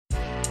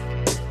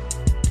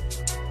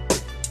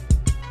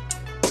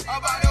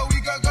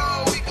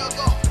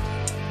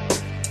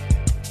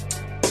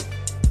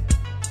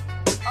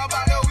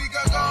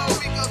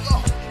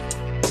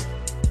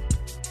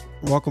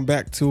Welcome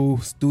back to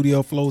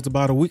Studio Flows.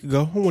 About a week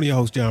ago, I'm one of your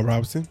hosts, John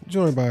Robinson,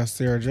 joined by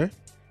Sarah J.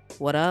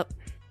 What up?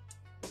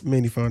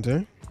 Manny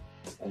Fontaine.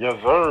 Yes,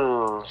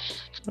 sir.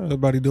 How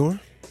everybody doing?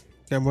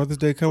 Got Mother's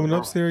Day coming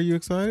up. Sarah, you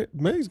excited?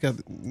 Manny's got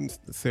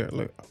Sarah.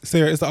 Look,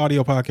 Sarah, it's the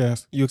audio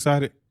podcast. You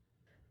excited?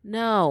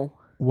 No.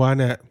 Why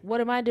not? What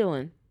am I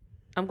doing?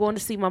 I'm going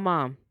to see my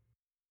mom.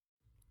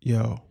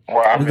 Yo,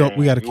 Well,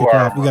 we got to kick her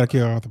off. We got to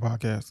kick her off the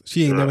podcast.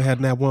 She ain't never had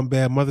that one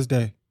bad Mother's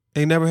Day.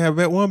 Ain't never had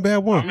that one bad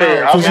one.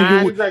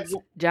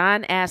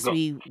 John asked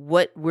me,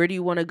 where do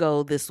you want to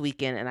go this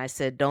weekend? And I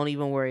said, don't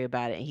even worry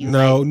about it. And he was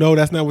no,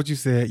 that's not what you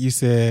said. You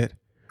said,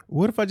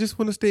 what if I just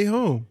want to stay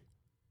home?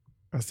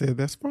 I said,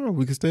 that's fine.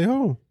 We can stay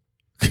home.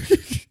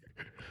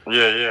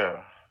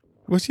 Yeah.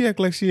 Well, she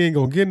act like she ain't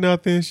going to get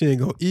nothing. She ain't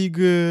going to eat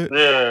good.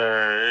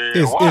 Yeah.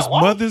 It's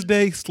Mother's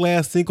Day /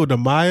 Cinco de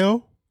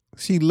Mayo.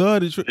 She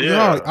loved it.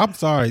 Yeah. Yo, I'm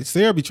sorry.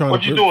 Sarah be trying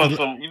what to... you doing?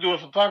 You doing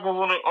some tacos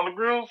on the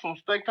grill? Some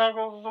steak tacos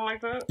or something like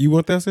that? You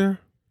want that, Sarah?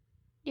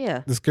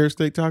 Yeah. The skirt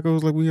steak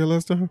tacos like we had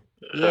last time?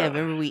 Yeah,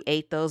 remember we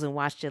ate those and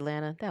watched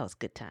Atlanta? That was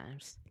good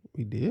times.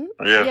 We did?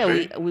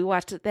 Yeah, we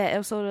watched that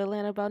episode of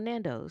Atlanta about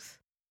Nando's.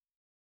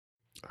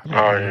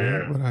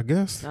 Yeah. But I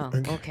guess. Oh,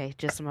 okay.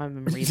 Just my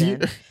memory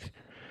then.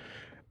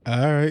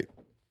 All right.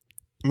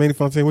 Manny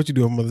Fontaine, what you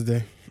doing on Mother's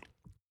Day?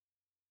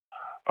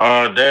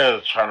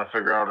 Dad's trying to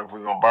figure out if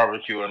we're going to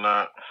barbecue or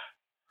not.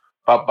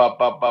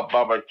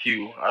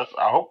 Barbecue.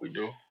 I hope we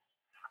do.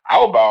 I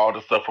will buy all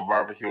the stuff for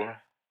barbecuing.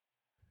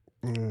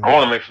 I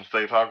want to make some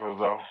steak tacos,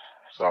 though.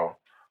 So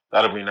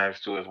that'll be nice,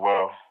 too, as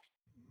well.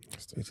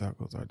 Steak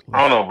tacos are delicious.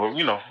 I don't know,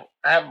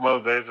 but, happy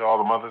Mother's Day to all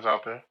the mothers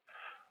out there.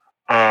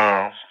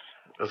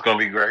 It's going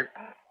to be great.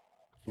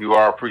 You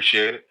are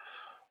appreciated.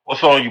 What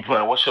song you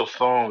playing? What's your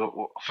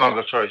song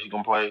of choice you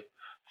going to play?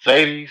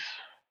 Sadie's?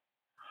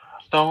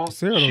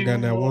 Sarah don't got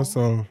that one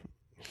song.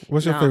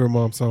 What's your favorite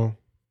mom song?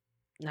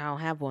 No, I don't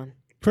have one.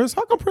 Prince,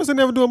 how come Prince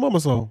never do a mama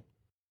song?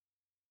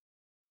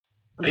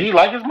 Did he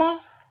like his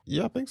mom?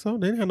 Yeah, I think so.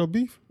 They didn't have no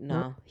beef.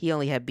 No, he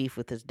only had beef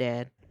with his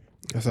dad.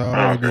 That's how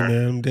I be,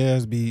 man. Them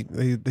dads be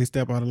they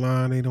step out of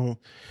line. They don't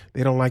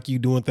like you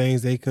doing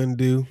things they couldn't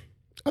do.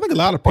 I think a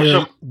lot of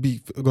parents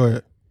beef. Go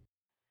ahead.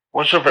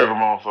 What's your favorite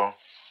mom song?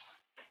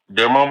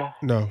 Dear Mama?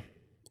 No.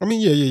 I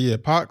mean, yeah.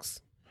 Pox.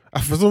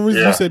 For some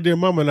reason you said Dear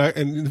Mama,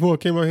 and the one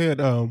came out here,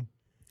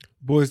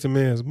 Boys to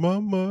Men's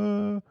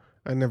Mama.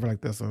 I never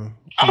liked that song.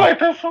 I like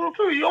that song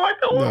too. You don't like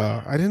that one?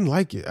 No, I didn't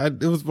like it.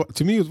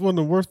 To me, it was one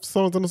of the worst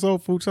songs on the Soul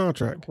Food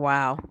soundtrack.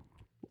 Wow.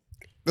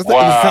 The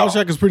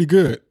soundtrack is pretty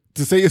good.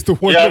 To say it's the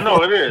one. Yeah,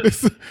 no, it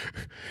is.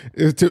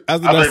 There's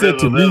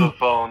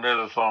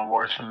a song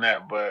worse than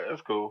that, but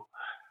it's cool.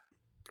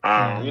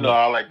 I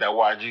like that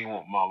YG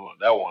one, Mama.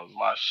 That one's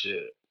my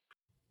shit.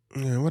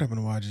 Yeah, what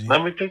happened to YG?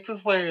 Let me take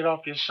this weight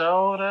off your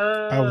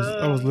shoulder. I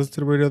was listening to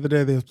the radio the other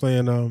day. They was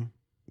playing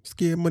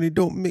Scared Money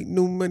Don't Make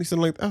No Money,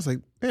 something like that. I was like,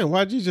 damn,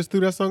 YG just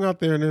threw that song out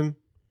there and then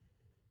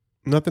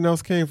nothing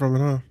else came from it,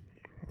 huh?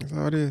 That's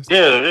how it is.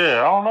 Yeah,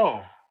 I don't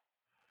know.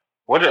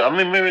 Maybe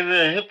it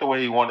didn't hit the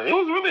way he wanted. It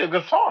was really a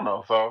good song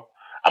though. So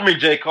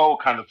J. Cole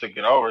kind of took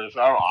it over.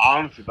 So I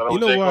honestly thought it was J.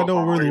 Cole. You know why I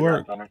don't really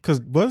work?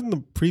 Because wasn't the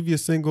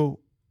previous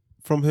single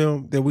from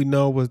him that we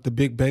know was the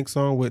Big Bank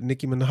song with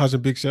Nicki Minaj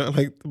and Big Sean?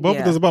 Like both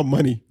of those about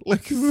money.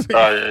 Like,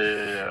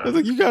 yeah. It's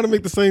like you got to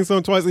make the same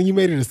song twice, and you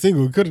made it a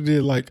single. You could have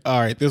did like,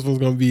 all right, this one's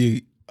gonna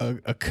be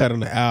a cut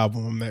on the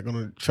album. I'm not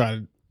gonna try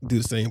to do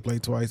the same play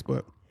twice,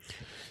 but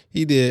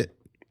he did.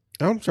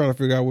 I'm trying to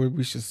figure out where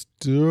we should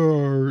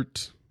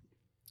start.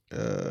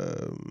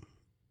 Let's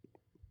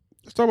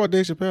talk about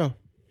Dave Chappelle.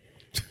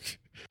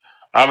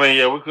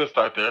 We could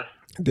start there.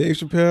 Dave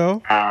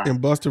Chappelle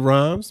and Busta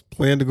Rhymes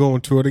plan to go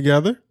on tour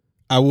together.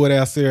 I would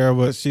ask Sarah,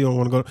 but she don't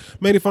want to go.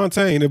 Manny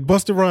Fontaine, if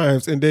Busta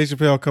Rhymes and Dave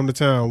Chappelle come to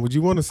town, would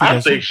you want to see that?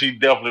 I think she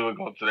definitely would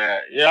go to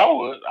that. Yeah, I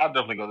would. I'd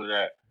definitely go to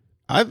that.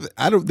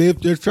 I don't.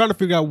 They're trying to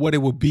figure out what it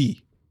would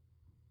be.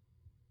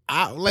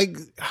 How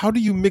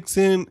do you mix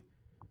in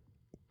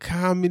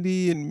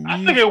comedy and music?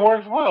 I think it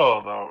works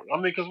well, though.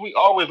 Because we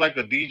always like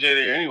a DJ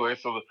there anyway,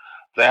 so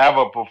to have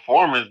a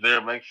performance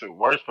there makes it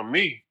worse for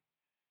me.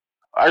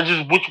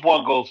 Which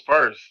one goes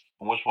first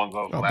and which one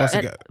goes last.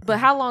 But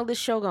how long this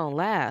show gonna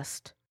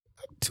last?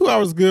 2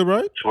 hours good,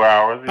 right? 2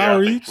 hours. Yeah,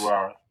 hour I think each. 2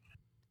 hours.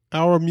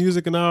 Hour of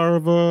music, an hour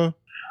of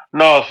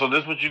No, so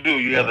this is what you do.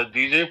 You have the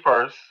DJ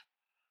first,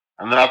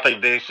 and then I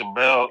think Dave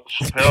Chappelle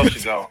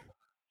should go,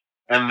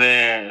 and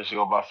then it should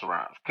go Busta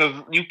Rhymes,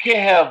 because you can't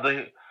have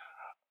the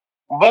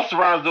Busta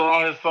Rhymes doing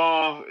all his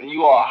songs and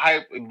you all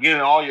hype and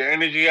getting all your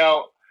energy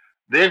out.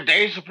 Then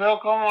Dave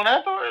Chappelle come on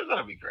afterwards.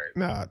 That'd be great.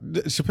 Nah,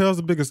 Chappelle's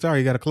the biggest star.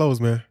 You got to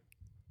close, man.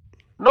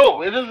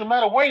 No, it doesn't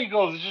matter where he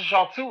goes. It's just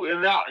y'all two,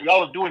 and now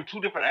y'all are doing two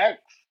different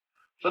acts,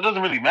 so it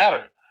doesn't really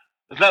matter.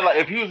 It's not like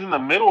if he was in the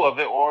middle of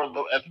it or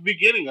at the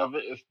beginning of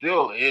it, it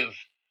still is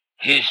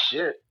his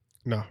shit.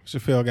 No,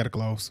 Chappelle got to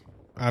close.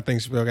 I think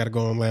Chappelle got to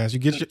go on last. You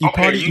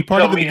party at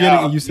the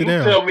beginning and you sit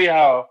down. Tell me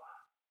how.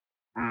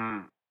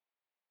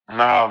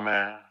 Nah,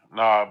 man,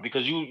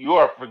 because you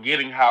are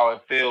forgetting how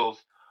it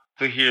feels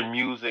to hear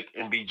music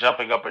and be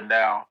jumping up and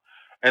down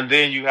and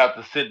then you have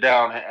to sit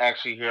down and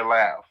actually hear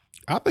laughs.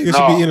 I think it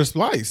should be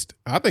interspliced.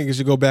 I think it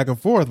should go back and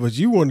forth, but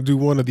you want to do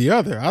one or the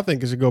other. I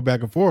think it should go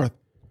back and forth.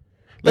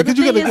 But the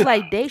thing is,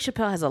 like, Dave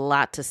Chappelle has a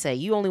lot to say.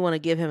 You only want to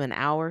give him an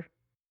hour?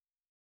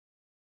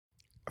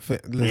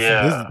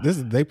 Listen, this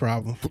is their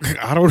problem.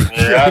 I don't.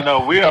 Yeah, I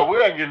know. We are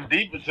getting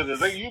deep into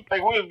this. You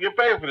think we get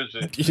paid for this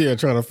shit? Yeah,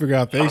 trying to figure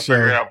out their show.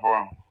 Figure it out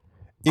for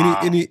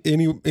them.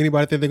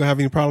 Anybody think they're gonna have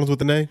any problems with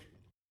the name?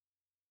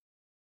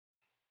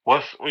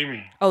 What do you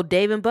mean? Oh,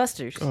 Dave and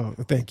Buster's. Oh,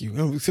 thank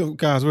you. So,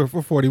 guys, we're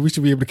 40. We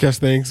should be able to catch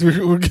things.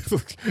 Y'all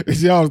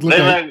was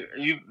looking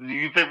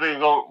you think they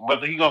go?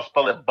 But he gonna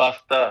spell it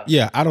Buster?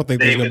 Yeah, I don't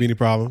think there's gonna be any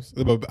problems.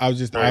 But I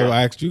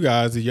asked you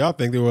guys if y'all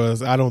think there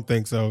was. I don't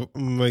think so.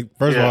 Like,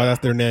 first of all, that's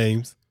their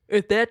names.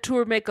 If that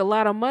tour make a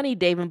lot of money,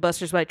 Dave and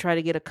Buster's might try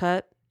to get a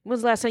cut.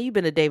 When's the last time you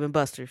been to Dave and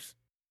Buster's?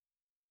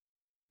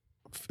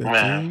 15,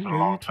 man, it's a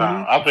long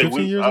time. 20, I think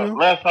 15 years ago?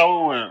 Last time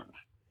we went.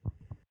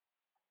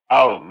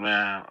 Oh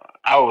man.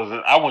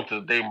 I went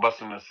to Dave and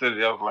Buster's in the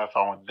city. That was the last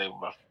time I went to Dave and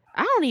Buster's.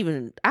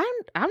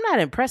 I'm not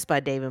impressed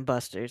by Dave and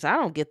Buster's. I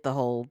don't get the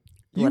whole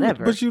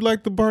whatever. But you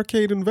like the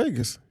barcade in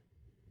Vegas.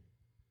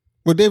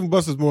 Well, Dave and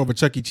Buster's more of a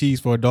Chuck E. Cheese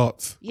for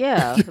adults.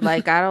 Yeah,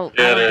 like I don't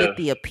get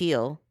the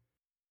appeal.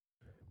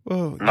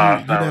 Well, you're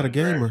not a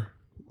gamer.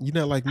 You're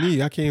not like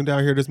me. I came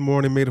down here this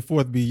morning, May the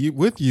 4th be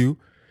with you,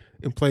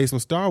 and played some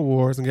Star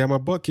Wars and got my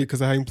butt kicked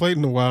because I hadn't played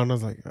in a while. And I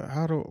was like,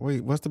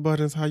 what's the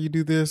buttons? How you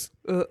do this?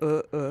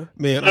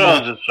 Man,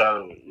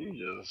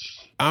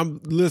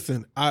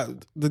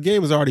 the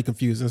game is already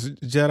confusing. It's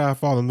Jedi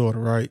Fallen Order,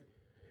 right?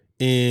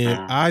 And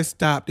I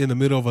stopped in the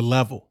middle of a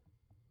level.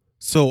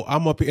 So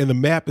I'm up here, and the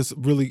map is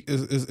really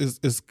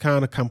is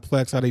kind of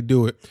complex how they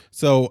do it.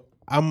 So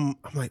I'm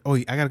like,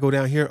 I got to go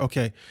down here.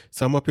 Okay.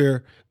 So I'm up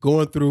here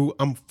going through.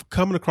 I'm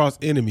coming across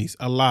enemies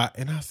a lot.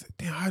 And I said,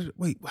 damn,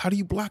 how do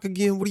you block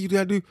again? What do you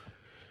got to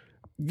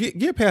do?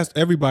 Get past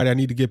everybody I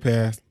need to get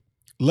past.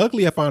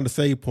 Luckily, I found a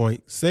save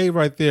point. Save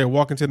right there.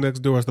 Walk into the next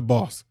door. It's the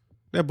boss.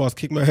 That boss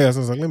kicked my ass. I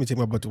was like, let me take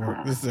my butt to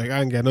work. This is like,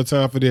 I ain't got no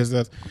time for this.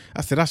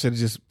 I said, I should have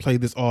just played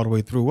this all the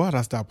way through. Why did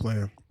I stop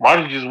playing? Why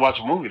didn't you just watch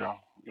a movie, though?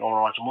 You don't want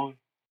to watch a movie?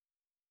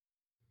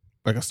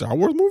 Like a Star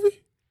Wars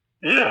movie?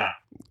 Yeah.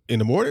 In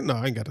the morning? No,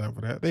 I ain't got time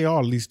for that. They all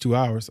at least 2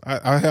 hours.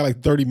 I had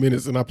like 30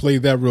 minutes and I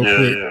played that real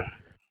quick. Yeah.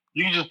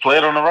 You can just play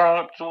it on the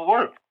ride to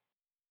work.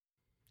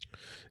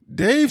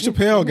 Dave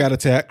Chappelle got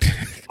attacked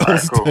on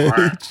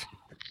stage.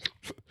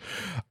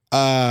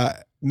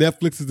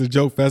 Netflix is the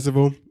Joke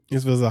Festival.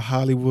 This was a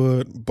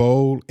Hollywood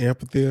Bowl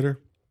amphitheater.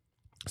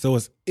 So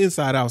it's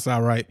inside,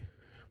 outside, right?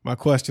 My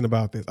question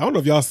about this. I don't know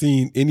if y'all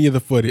seen any of the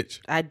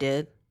footage. I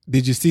did.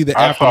 Did you see the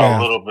aftermath? I saw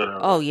a little bit of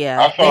it. Oh,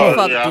 yeah. They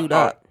fucked dude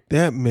up.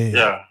 That man.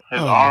 Yeah.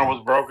 His arm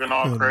was broken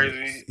all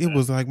crazy. It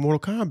was like Mortal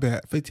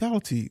Kombat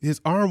fatality.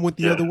 His arm went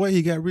the other way.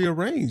 He got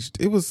rearranged.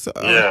 It was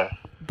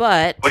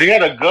But he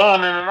had a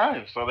gun and a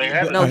knife, so they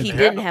had. No, he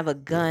didn't have a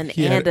gun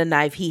and a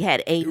knife. He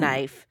had a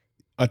knife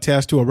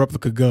attached to a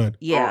replica gun.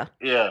 Yeah.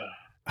 Yeah.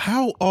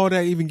 How all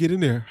that even get in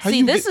there?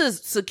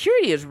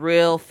 Security is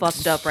real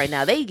fucked up right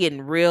now. They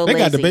getting real lazy. They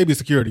got the baby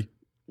security.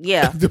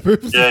 Yeah.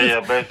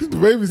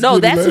 Basically. No,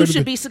 that's who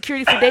should be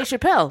security for Dave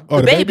Chappelle.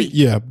 The baby.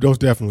 Yeah,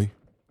 most definitely.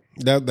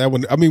 That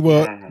one. I mean,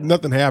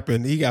 nothing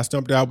happened. He got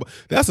stumped out.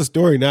 That's a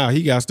story now.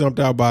 He got stumped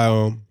out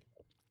by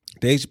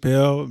Dave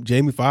Chappelle,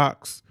 Jamie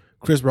Foxx,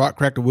 Chris Rock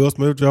cracked a Will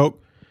Smith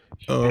joke.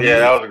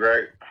 That was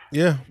great.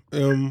 Yeah.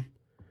 And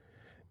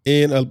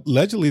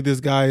allegedly, this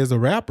guy is a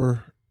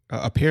rapper.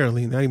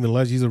 Apparently, not even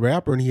alleged, he's a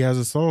rapper, and he has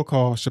a song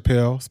called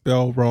Chappelle,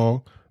 spelled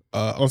wrong,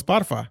 on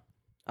Spotify.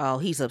 Oh,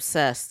 he's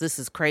obsessed. This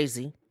is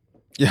crazy.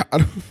 Yeah, I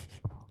don't.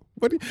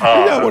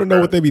 Y'all want to know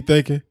what they be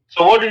thinking?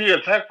 So, what did he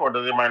attack for?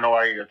 Does anybody know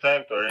why he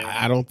attacked or anything?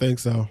 I don't think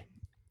so.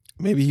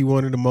 Maybe he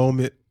wanted a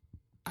moment.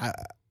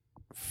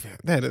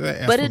 But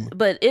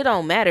it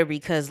don't matter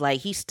because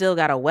like he still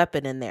got a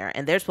weapon in there,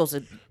 and they're supposed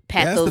to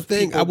pat those people down. That's the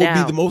thing I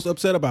would be the most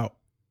upset about.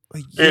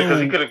 Like, because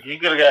he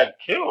could have got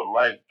killed.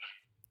 Like,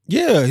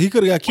 yeah, he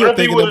could have got killed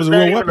thinking that was a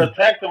real weapon.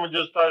 Attacked him and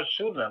just started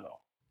shooting at him.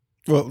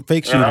 Well,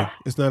 fake shooting. Know?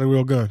 It's not a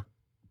real gun.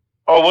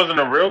 Oh, it wasn't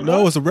a real gun?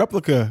 No, it's a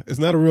replica. It's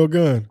not a real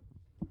gun.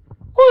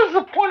 What is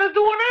the point of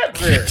doing that,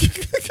 man?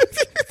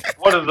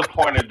 What is the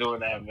point of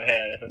doing that,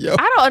 man? Yo.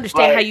 I don't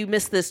understand how you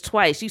missed this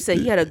twice. You said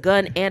he had a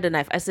gun and a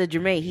knife. I said,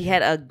 Jermaine, he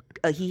had a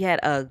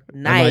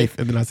knife.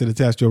 And then I said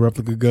attached to a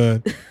replica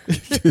gun. I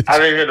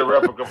didn't hear the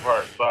replica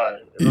part.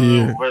 Sorry.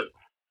 Yeah. But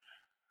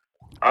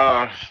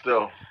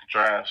still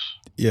trash.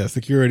 Yeah,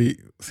 security,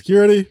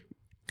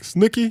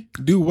 Snooki,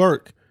 do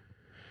work.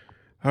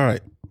 All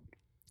right.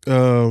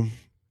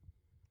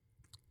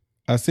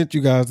 I sent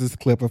you guys this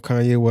clip of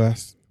Kanye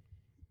West.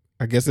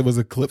 I guess it was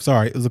a clip.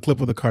 Sorry, it was a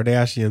clip of the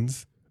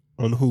Kardashians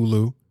on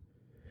Hulu,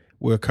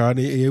 where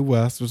Kanye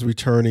West was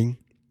returning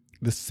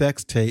the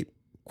sex tape,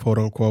 quote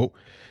unquote,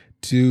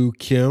 to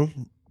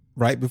Kim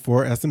right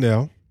before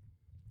SNL.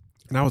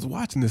 And I was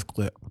watching this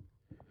clip.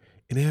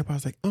 And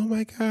everybody's like, oh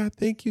my God,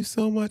 thank you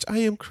so much. I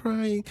am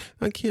crying.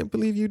 I can't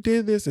believe you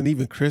did this. And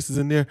even Chris is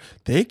in there.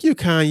 Thank you,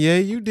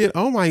 Kanye. You did.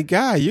 Oh my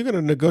God, you're going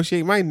to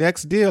negotiate my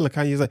next deal. And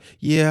Kanye's like,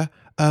 yeah,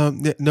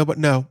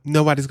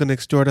 nobody's gonna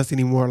extort us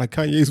anymore. Like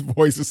Kanye's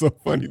voice is so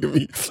funny to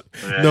me.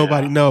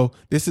 Yeah. No,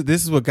 this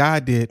is what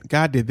God did.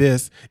 God did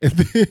this, and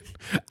then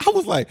I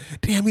was like,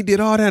 damn, he did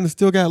all that and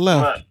still got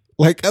left. Right.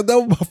 Like that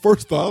was my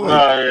first thought. Like,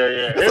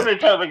 Yeah. Every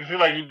time they seem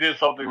like he did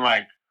something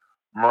like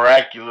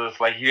miraculous,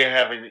 like he didn't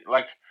have any,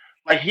 like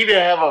he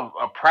didn't have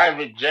a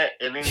private jet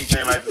and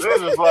anything like this.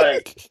 It was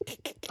like,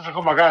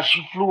 oh my gosh,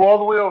 she flew all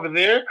the way over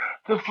there,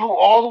 then flew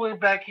all the way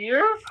back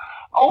here.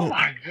 Oh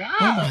my god!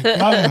 Oh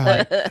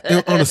my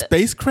god! On a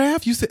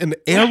spacecraft, you said an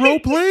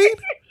aeroplane.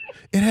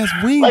 It has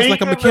wings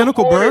like a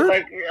mechanical bird.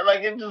 Like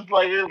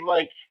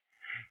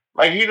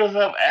he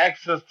doesn't have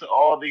access to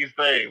all these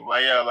things.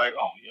 Like I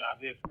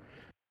did.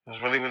 It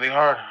was really really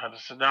hard. I had to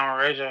sit down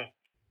with Ray J.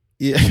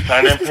 Yeah,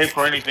 I didn't pay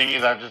for anything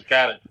either. I just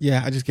got it.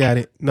 Yeah, I just got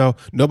it. No,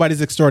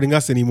 nobody's extorting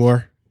us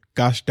anymore.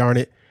 Gosh darn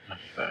it!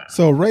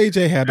 So Ray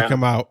J had to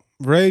come out.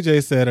 Ray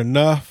J said,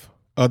 "Enough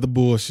of the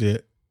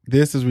bullshit.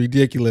 This is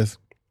ridiculous."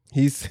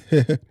 He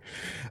said,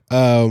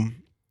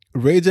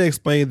 Ray J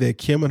explained that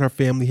Kim and her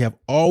family have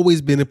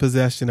always been in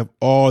possession of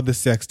all the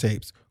sex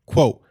tapes.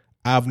 Quote,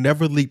 I've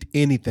never leaked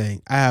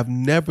anything. I have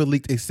never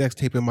leaked a sex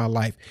tape in my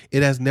life.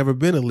 It has never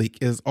been a leak.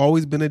 It has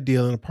always been a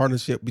deal and a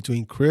partnership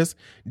between Kris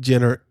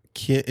Jenner,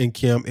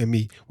 Kim, and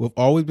me. We've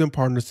always been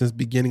partners since the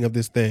beginning of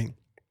this thing.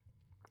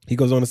 He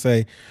goes on to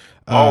say,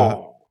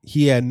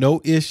 he had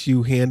no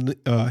issue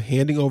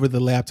handing over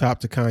the laptop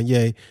to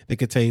Kanye that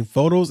contained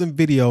photos and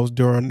videos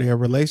during their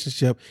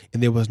relationship,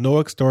 and there was no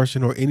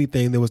extortion or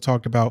anything that was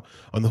talked about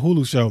on the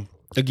Hulu show.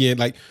 Again,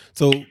 like,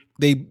 so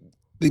they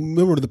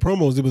remember the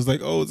promos. It was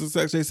like, oh, it's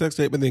a sex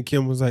tape, and then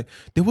Kim was like,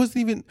 there was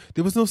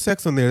no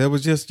sex on there. There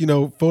was just,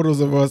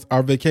 photos of us,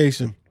 our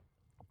vacation.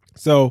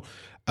 So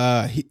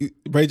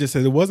Ray just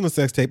said it wasn't a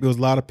sex tape. It was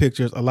a lot of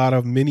pictures, a lot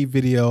of mini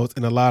videos,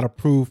 and a lot of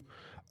proof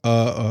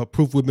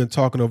we've been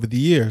talking over the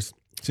years.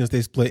 Since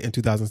they split in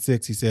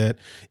 2006, he said,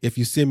 if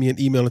you send me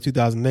an email in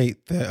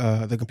 2008,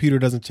 the computer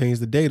doesn't change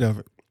the date of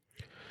it.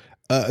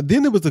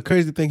 Then there was the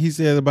crazy thing he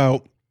said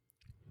about,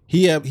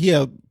 he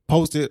had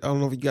posted, I don't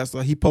know if you guys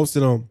saw, he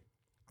posted on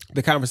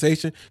the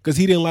conversation because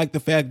he didn't like the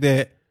fact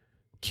that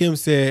Kim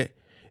said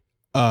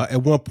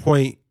at one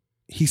point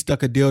he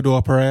stuck a dildo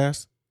up her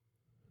ass.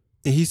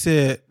 And he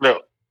said,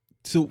 no.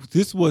 So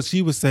this is what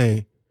she was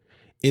saying.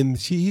 And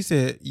he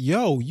said,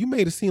 yo, you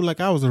made it seem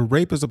like I was a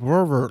rapist, a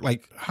pervert.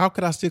 Like, how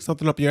could I stick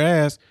something up your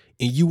ass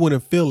and you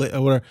wouldn't feel it?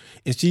 Or whatever.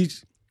 And she,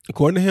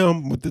 according to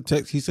him, with the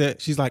text, he said,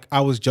 she's like,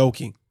 I was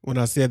joking when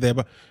I said that.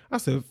 But I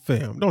said,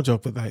 fam, don't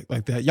joke with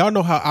like that. Y'all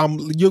know how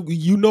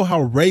you know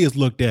how Ray is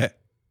looked at.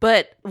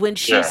 But when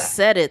she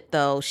said it,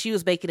 though, she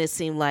was making it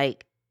seem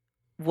like,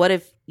 what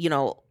if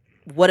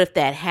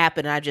that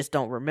happened and I just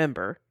don't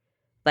remember?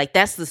 Like,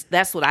 that's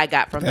what I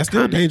got from that's the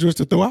comment. Still dangerous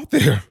to throw out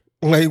there.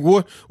 Like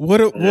what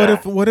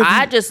if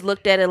I just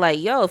looked at it like,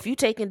 yo, if you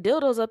taking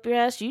dildos up your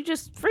ass, you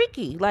just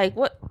freaky. Like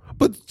what?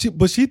 But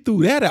she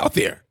threw that out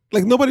there.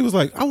 Like nobody was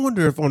like, I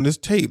wonder if on this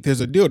tape there's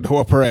a dildo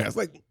up her ass.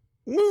 Like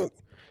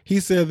he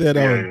said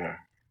that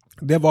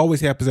they've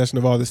always had possession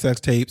of all the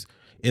sex tapes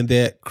and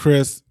that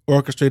Kris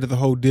orchestrated the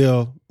whole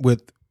deal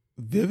with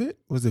Vivid.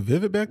 Was it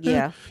Vivid back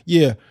then?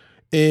 Yeah.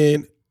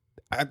 And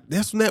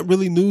that's not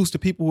really news to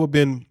people who have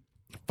been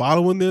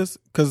following this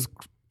because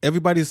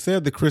everybody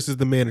said that Kris is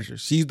the manager.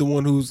 She's the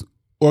one who's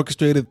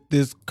orchestrated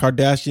this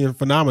Kardashian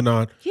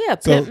phenomenon. Yeah,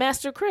 Pimp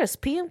Master Kris,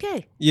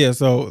 PMK. Yeah,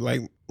 so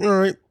like, all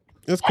right,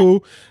 that's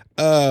cool.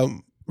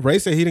 Ray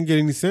said he didn't get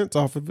any cents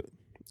off of it,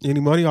 any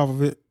money off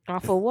of it.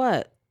 Off of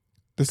what?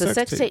 The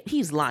sex tape.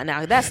 He's lying.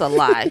 Now that's a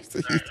lie.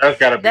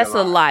 That's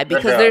a lie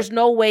because there's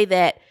no way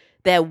that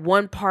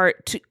one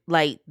part to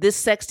like this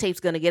sex tape's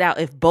going to get out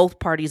if both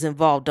parties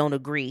involved don't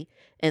agree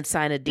and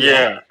sign a deal.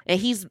 Yeah. And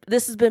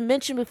this has been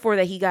mentioned before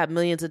that he got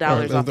millions of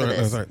dollars off of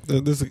this.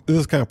 This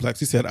is complex.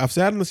 He said, I've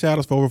sat in the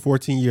shadows for over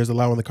 14 years,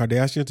 allowing the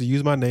Kardashians to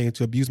use my name,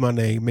 to abuse my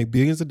name, make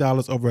billions of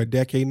dollars over a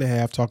decade and a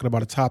half, talking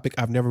about a topic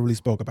I've never really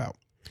spoke about.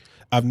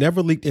 I've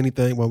never leaked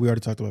anything. Well, we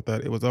already talked about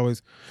that. It was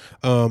always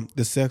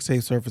the sex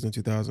tape surfaced in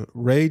 2000.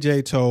 Ray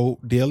J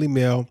told Daily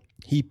Mail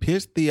he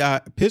pitched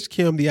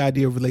Kim the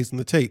idea of releasing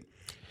the tape,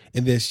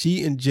 and that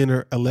she and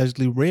Jenner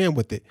allegedly ran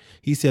with it.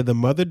 He said the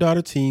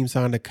mother-daughter team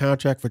signed a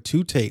contract for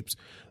 2 tapes.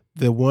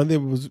 The one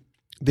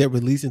that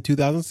released in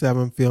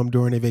 2007, filmed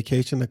during a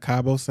vacation in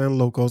Cabo San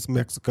Lucas,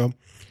 Mexico,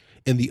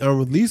 and the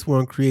unreleased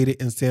one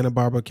created in Santa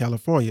Barbara,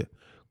 California.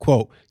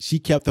 Quote, she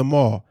kept them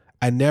all.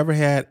 I never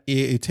had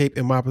a tape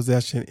in my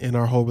possession in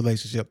our whole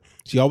relationship.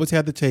 She always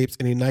had the tapes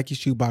in a Nike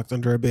shoebox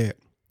under her bed.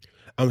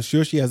 I'm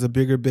sure she has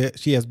bigger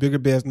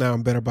beds now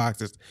and better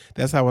boxes.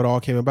 That's how it all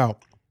came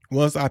about.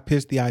 Once I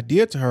pitched the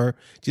idea to her,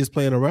 just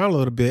playing around a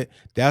little bit,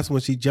 that's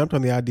when she jumped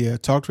on the idea,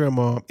 talked to her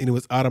mom, and it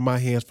was out of my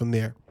hands from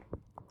there.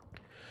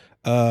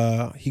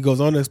 He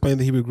goes on to explain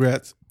that he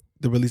regrets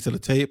the release of the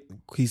tape.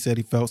 He said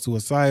he felt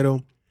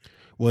suicidal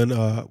when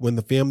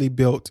the family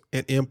built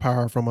an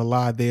empire from a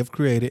lie they have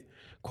created.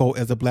 Quote,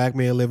 as a black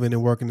man living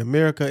and working in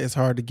America, it's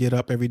hard to get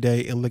up every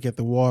day and look at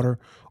the water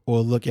or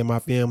look at my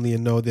family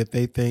and know that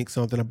they think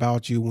something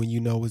about you when you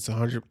know it's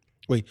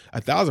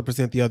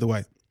 1,000% the other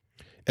way.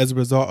 As a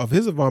result of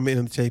his involvement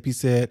in the tape, he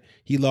said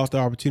he lost the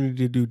opportunity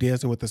to do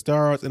Dancing with the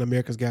Stars and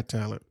America's Got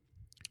Talent.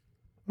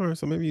 All right,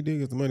 so maybe he did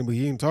get the money, but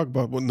he didn't talk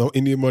about no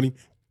Indian money.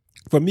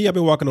 For me, I've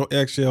been walking on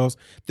eggshells,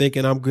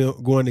 thinking I'm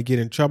going to get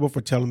in trouble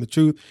for telling the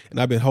truth, and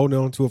I've been holding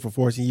on to it for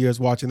 14 years,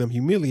 watching them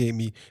humiliate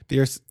me.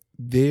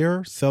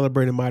 They're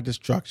celebrating my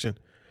destruction.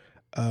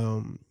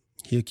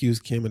 He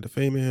accused Kim of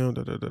defaming him.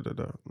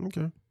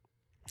 Okay.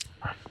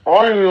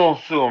 Why you don't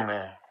sue him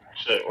then?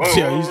 Shit.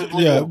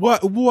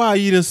 Why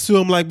you didn't sue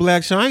him like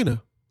Black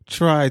China?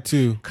 Try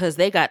to. Because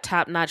they got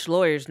top-notch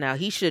lawyers now.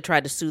 He should have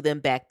tried to sue them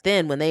back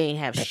then when they ain't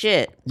have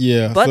shit.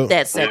 Yeah. But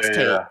that sex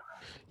tape.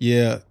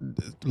 Yeah.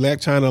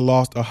 Black China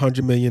lost a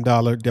 $100 million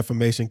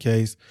defamation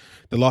case.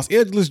 The Los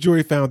Angeles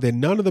jury found that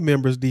none of the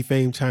members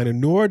defamed China,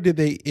 nor did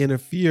they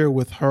interfere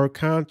with her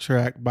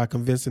contract by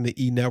convincing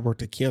the E! Network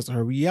to cancel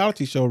her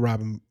reality show,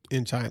 Robin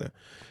in China.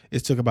 It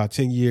took about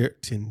 10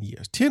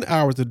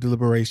 hours of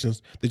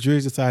deliberations. The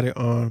jurors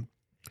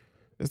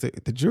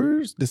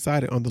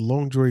decided on the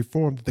long jury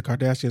form that the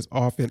Kardashians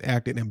often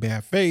acted in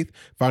bad faith,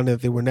 finding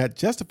that they were not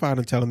justified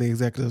in telling the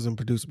executives and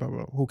producers, blah,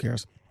 blah, blah. Who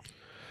cares?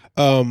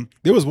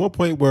 There was one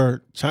point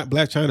where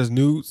Black China's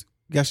nudes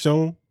got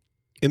shown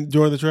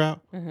during the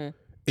trial. Mm-hmm.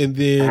 And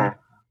then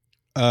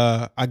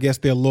I guess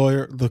their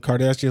lawyer, the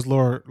Kardashians'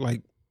 lawyer,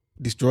 like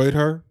destroyed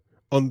her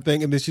on the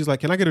thing. And then she's like,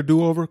 "Can I get a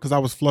do-over? Because I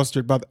was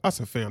flustered by I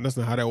said, "Fam, that's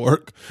not how that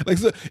worked." Like,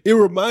 so it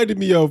reminded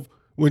me of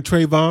when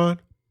Trayvon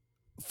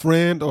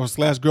friend or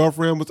 /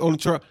 girlfriend was on the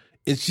trial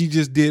and she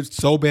just did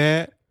so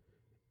bad.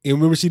 And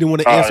remember, she didn't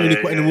want to answer any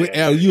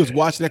questions. You was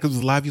watching that because it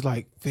was live. You're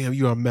like, "Fam,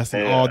 you are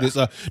messing all this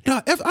up." No,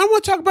 I don't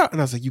want to talk about it.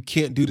 And I was like, "You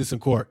can't do this in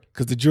court,"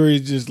 because the jury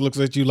just looks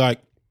at you like,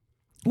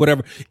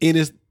 whatever. And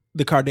it's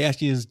the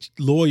Kardashians'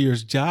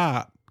 lawyer's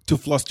job to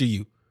fluster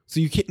you. So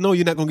you can't. No,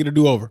 you're not going to get a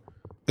do-over.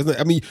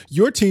 I mean,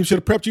 your team should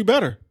have prepped you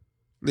better.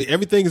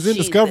 Everything is in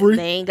discovery.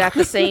 They ain't got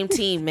the same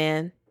team,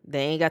 man.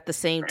 They ain't got the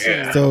same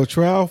team. So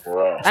trial.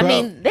 I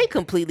mean, they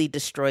completely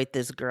destroyed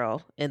this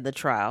girl in the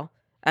trial.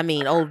 I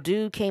mean, old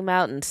dude came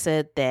out and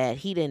said that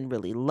he didn't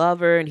really love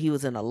her and he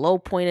was in a low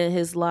point in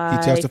his life.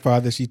 He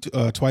testified that she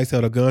twice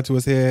held a gun to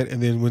his head,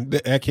 and then when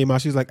that came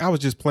out, she was like, "I was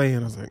just playing."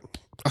 I was like,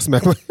 I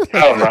smacked her. I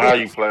don't know how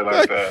you play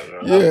like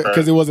that. Yeah,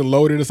 because it wasn't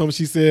loaded or something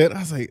she said. I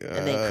was like,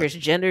 And then Kris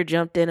Jenner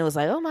jumped in and was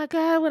like, "Oh my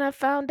God," when I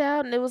found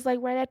out. And it was like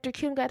right after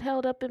Kim got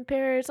held up in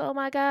Paris. "Oh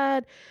my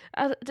God,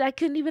 I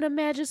couldn't even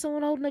imagine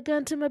someone holding a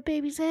gun to my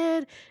baby's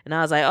head." And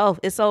I was like, "Oh,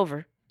 it's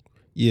over."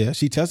 Yeah,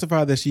 she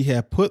testified that she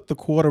had put the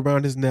cord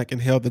around his neck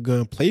and held the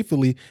gun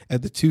playfully as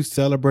the two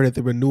celebrated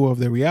the renewal of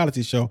their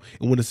reality show.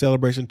 And when the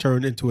celebration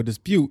turned into a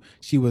dispute,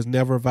 she was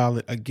never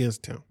violent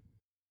against him.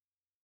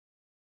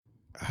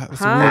 It's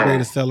a weird way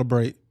to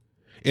celebrate.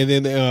 And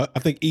then I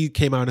think E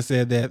came out and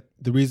said that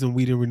the reason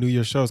we didn't renew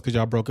your show is because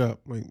y'all broke up.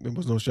 Like, there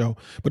was no show.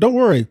 But don't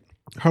worry.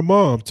 Her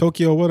mom,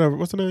 Tokyo, whatever.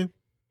 What's her name?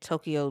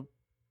 Tokyo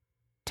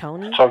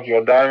Tony?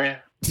 Tokyo Diamond?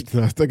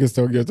 I think it's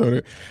Tokyo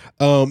Tony.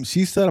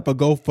 She set up a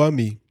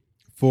GoFundMe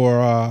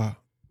for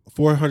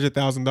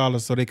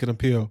 $400,000 so they could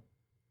appeal.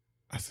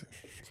 I said,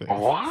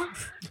 what?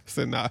 I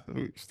said, nah,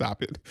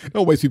 stop it.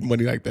 Don't waste people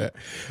money like that.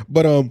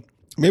 But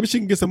maybe she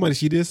can get some money.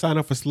 She did sign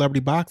up for celebrity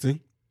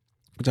boxing,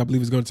 which I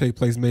believe is going to take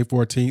place May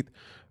 14th.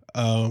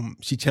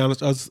 She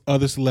challenged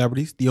other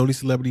celebrities. The only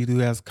celebrity who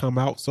has come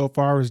out so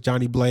far is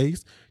Johnny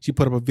Blaze. She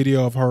put up a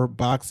video of her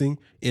boxing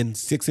in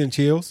 6-inch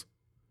heels.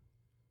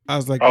 I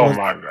was like, "Oh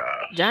my God."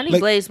 Johnny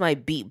Blaze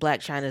might beat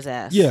Black China's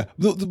ass. Yeah.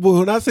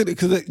 When I say that,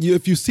 because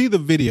if you see the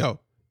video,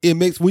 it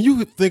makes, when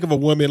you think of a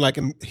woman like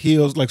in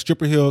heels, like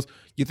stripper heels,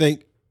 you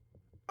think,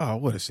 "Oh,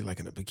 what is she like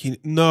in a bikini?"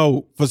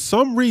 No, for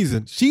some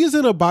reason, she is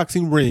in a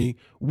boxing ring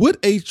with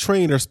a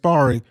trainer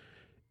sparring,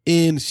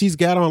 and she's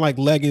got on like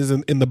leggings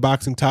and in the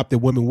boxing top that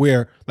women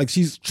wear. Like,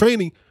 she's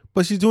training,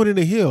 but she's doing it in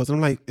the heels. And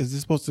I'm like, is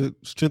this supposed to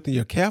strengthen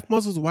your calf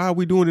muscles? Why are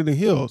we doing it in the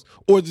heels?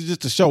 Or is it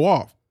just to show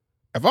off?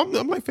 If I'm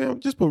like, "Fam,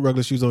 just put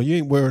regular shoes on. You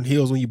ain't wearing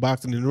heels when you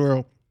boxing in the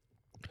world."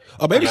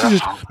 Or maybe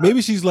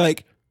she's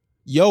like,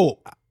 "Yo,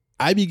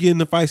 I be getting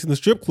the fights in the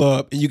strip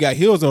club and you got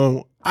heels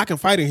on. I can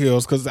fight in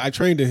heels because I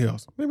trained in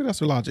heels." Maybe that's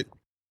her logic.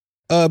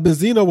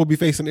 Benzino will be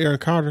facing Aaron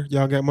Carter.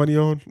 Y'all got money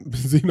on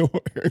Benzino or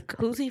Aaron Carter?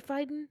 Who's he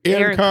fighting?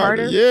 Aaron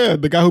Carter? Yeah,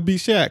 the guy who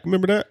beat Shaq.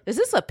 Remember that? Is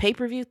this a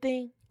pay-per-view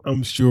thing?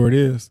 I'm sure it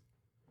is.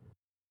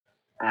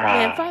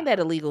 Man, find that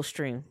illegal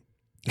stream.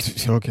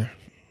 Okay.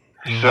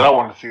 Shit, I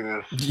want to see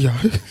this. Yeah,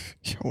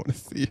 I want to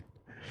see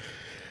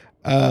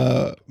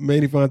it.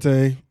 Manny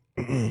Fontaine.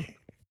 And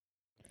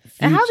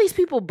how these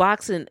people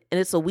boxing and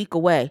it's a week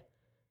away?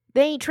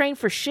 They ain't trained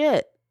for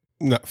shit.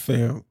 No,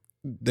 fam.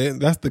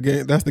 That's the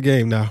game. That's the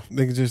game now.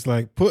 They can just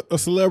like put a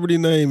celebrity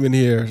name in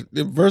here.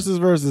 Versus.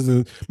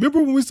 And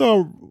remember when we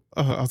saw?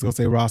 I was gonna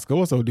say Roscoe.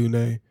 What's old dude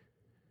name?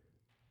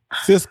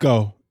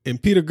 Cisco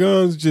and Peter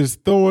Guns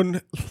just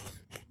throwing.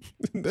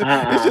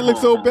 That shit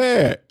looks so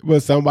bad,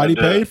 but somebody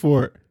paid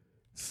for it.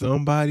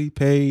 Somebody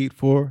paid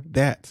for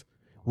that.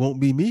 Won't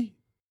be me.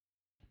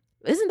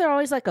 Isn't there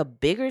always like a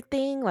bigger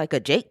thing, like a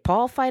Jake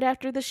Paul fight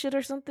after this shit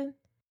or something?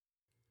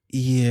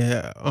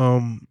 Yeah.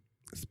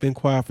 It's been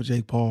quiet for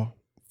Jake Paul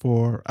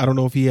for. I don't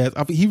know if he has.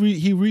 He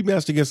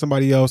rematched against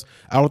somebody else.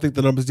 I don't think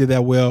the numbers did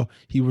that well.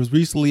 He was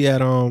recently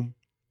at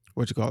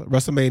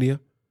WrestleMania.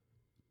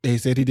 They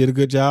said he did a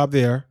good job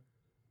there.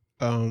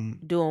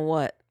 Doing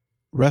what?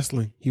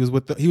 Wrestling. He was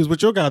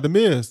with your guy, The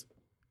Miz,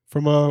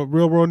 from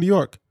Real World New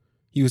York.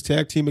 He was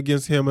tag team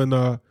against him,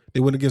 and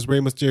they went against Rey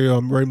Mysterio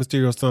and Rey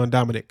Mysterio's son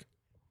Dominic.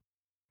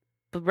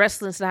 But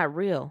wrestling's not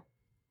real.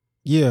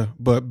 Yeah,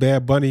 but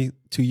Bad Bunny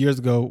 2 years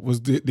ago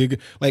was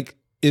like.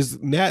 It's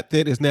not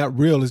that it's not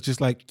real. It's just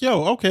like,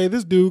 yo, okay,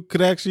 this dude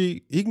could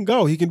actually, he can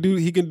go.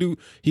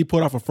 He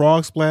put off a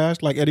frog splash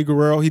like Eddie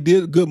Guerrero. He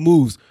did good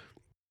moves.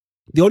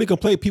 The only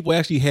complaint people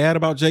actually had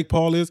about Jake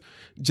Paul is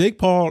a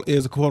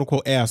quote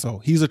unquote asshole.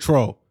 He's a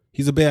troll.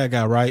 He's a bad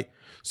guy, right?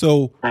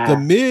 So The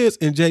Miz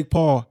and Jake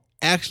Paul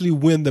actually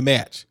win the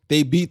match.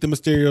 They beat the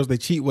Mysterios. They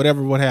cheat,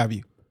 whatever, what have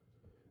you.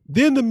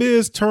 Then The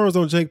Miz turns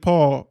on Jake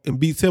Paul and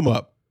beats him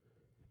up.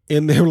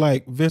 And they're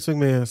like, Vince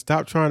McMahon,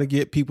 stop trying to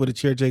get people to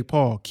cheer Jake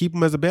Paul. Keep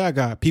him as a bad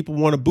guy. People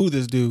want to boo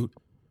this dude.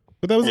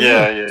 But that was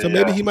So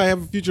maybe he might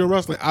have a future in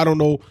wrestling. I don't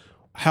know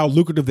how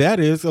lucrative that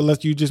is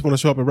unless you just want to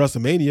show up at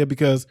WrestleMania,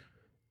 because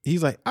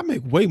he's like, I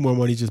make way more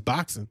money just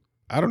boxing.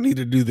 I don't need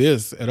to do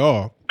this at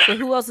all. So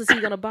who else is he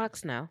going to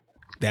box now?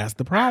 That's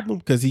the problem,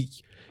 because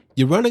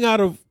you're running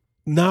out of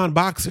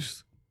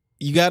non-boxers.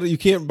 You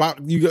can't box.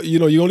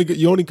 You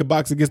only can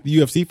box against the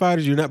UFC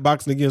fighters. You're not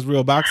boxing against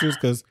real boxers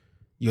because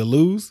you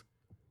lose.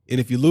 And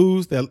if you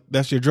lose,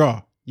 that's your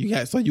draw. You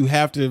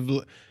have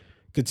to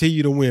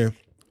continue to win.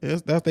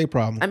 That's their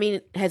problem. I mean,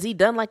 has he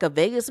done like a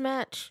Vegas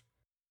match?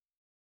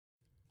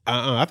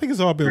 I think it's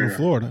all been in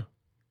Florida.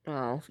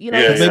 Oh, maybe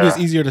it's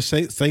easier to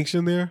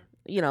sanction there.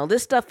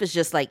 This stuff is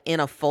just like in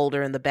a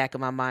folder in the back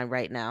of my mind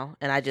right now,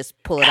 and I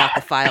just pull it out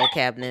the file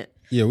cabinet.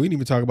 Yeah, we didn't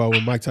even talk about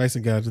when Mike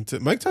Tyson got into.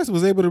 Mike Tyson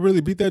was able to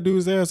really beat that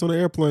dude's ass on an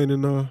airplane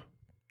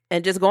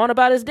and just going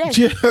about his day.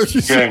 Yeah,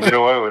 can't get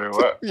away with it.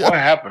 What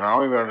happened? I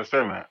don't even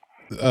understand that.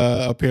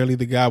 Apparently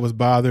the guy was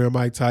bothering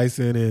Mike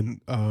Tyson,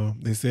 and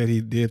they said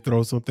he did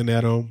throw something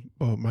at him.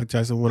 Mike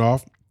Tyson went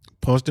off,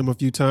 punched him a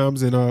few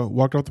times, and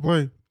walked off the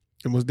plane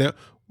and was down.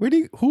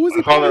 Who was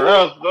he?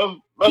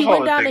 He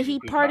went down and he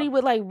partied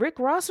with like Rick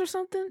Ross or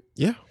something.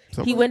 Yeah.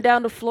 He went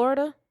down to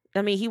Florida.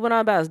 I mean, he went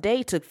on about his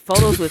day, took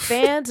photos with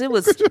fans. It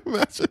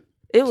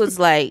was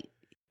like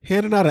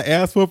handing out an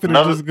ass whooping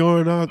and just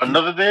going on.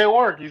 Another day at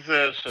work, he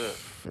said shit.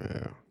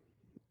 Yeah.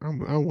 I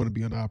don't want to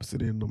be on the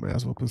opposite end of them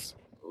ass whoopers.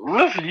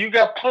 Listen, you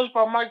got punched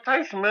by Mike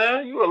Tyson,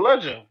 man. You a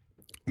legend.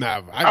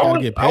 Nah, I gotta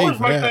get paid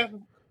for that.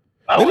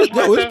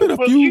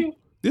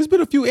 There's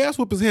been a few ass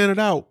whoopers handed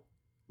out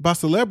by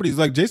celebrities.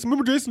 Like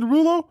remember Jason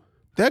Derulo?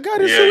 That guy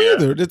didn't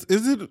sue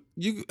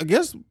either. I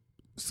guess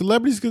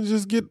celebrities can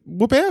just get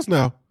whoop ass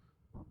now.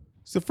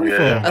 It's a free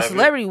fall. A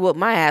celebrity whoop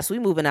my ass. We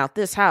moving out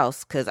this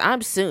house because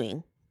I'm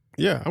suing.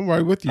 Yeah, I'm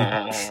right with you.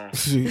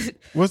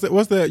 What's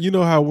that? You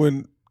know how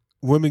when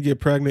women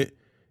get pregnant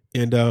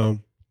and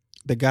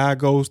the guy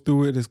goes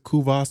through it, it's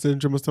Kuval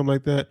syndrome or something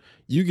like that.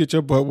 You get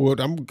your butt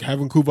whooped. I'm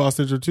having Kuval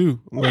syndrome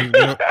too.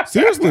 Like,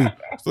 seriously,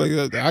 it's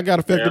like I got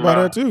affected by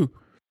that too.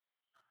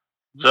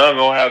 John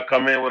gonna have to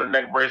come in with a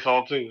neck brace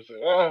on too.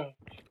 So,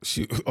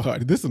 Shoot,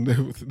 this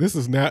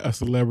is not a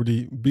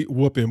celebrity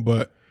whooping,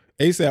 but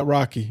ASAP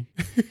Rocky.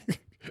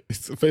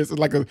 it's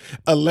like a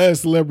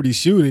alleged celebrity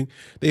shooting.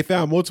 They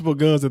found multiple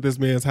guns at this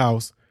man's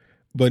house,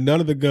 but none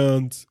of the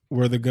guns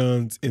were the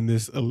guns in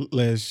this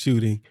alleged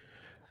shooting.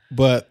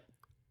 But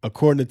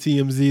according to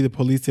TMZ, the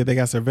police said they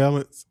got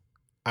surveillance.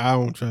 I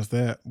don't trust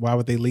that. Why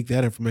would they leak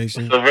that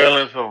information?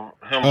 Surveillance of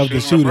him of the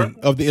shooting,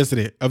 of the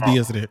incident, the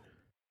incident.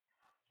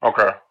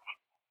 Okay.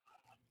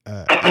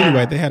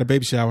 Anyway, they had a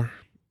baby shower,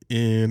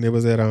 and it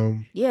was at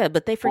Yeah,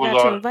 but they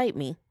forgot to invite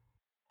me.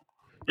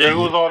 Yeah,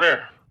 who was all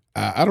there?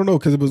 I don't know,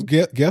 because it was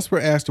guests were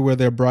asked to wear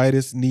their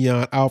brightest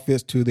neon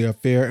outfits to their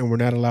affair, and were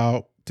not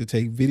allowed to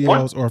take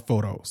videos or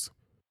photos.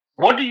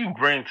 What do you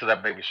bring to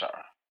that baby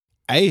shower?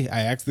 Hey,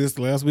 I asked this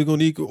last week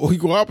on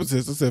Equal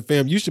Opposites. I said,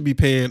 fam, you should be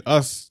paying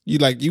us. You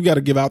got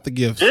to give out the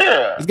gifts.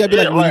 Yeah. It's got to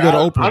be like when you go to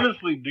Oprah.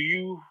 Honestly, do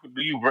you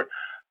bring,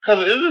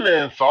 because isn't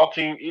it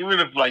insulting, even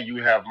if like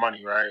you have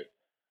money, right,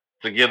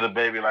 to give the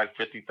baby like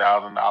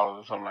 $50,000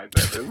 or something like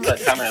that? Isn't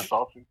that kind of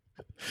insulting?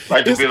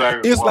 Like to be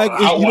like, it's well, like,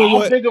 you know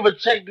what? How big of a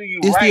check do you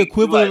write? It's the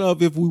equivalent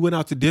of if we went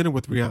out to dinner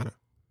with Rihanna.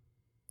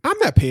 I'm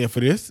not paying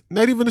for this.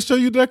 Not even to show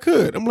you that I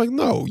could. I'm like,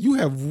 no, you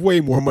have way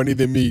more money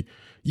than me.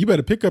 You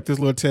better pick up this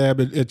little tab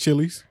at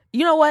Chili's.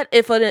 You know what?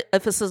 If a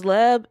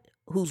celeb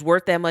who's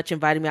worth that much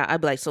inviting me out, I'd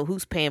be like, so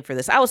who's paying for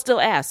this? I would still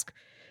ask.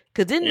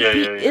 Because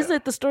isn't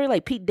it the story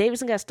like Pete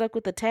Davidson got stuck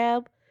with the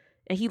tab?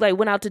 And he like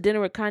went out to dinner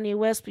with Kanye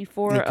West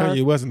before. Yeah,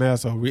 Kanye West an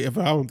asshole. If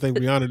I don't think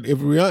Rihanna, if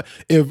Rihanna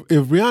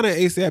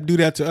and ASAP do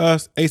that to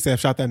us, ASAP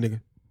shot that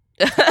nigga.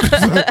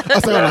 I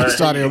said I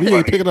shot him. He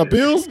ain't picking up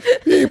bills.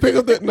 He ain't picking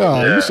up that.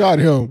 No, you shot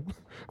him.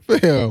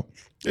 Fam,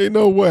 ain't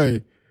no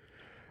way.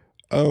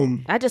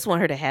 I just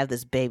want her to have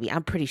this baby.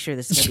 I'm pretty sure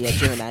this is gonna be a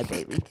Gemini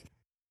baby.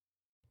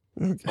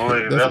 Okay.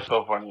 Oh, that's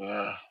so funny.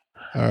 Yeah.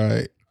 All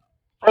right.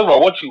 First of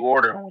all, what you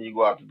order when you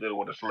go out to dinner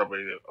with a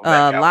celebrity?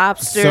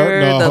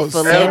 Lobster, the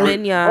filet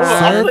mignon,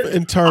 surf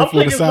and turf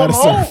with a side of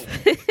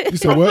surf. You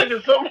said what? I'm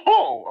taking something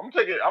home. I'm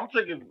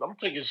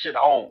taking shit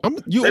home.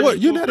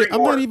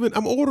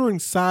 I'm ordering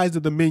sides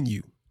of the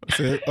menu. I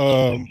said,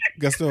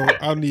 guess so.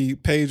 I'll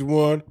need page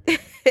 1,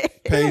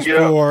 page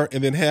 4,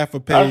 and then half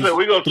of page. I said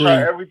we're gonna 3.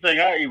 try everything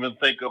I even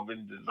think of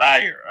and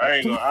desire.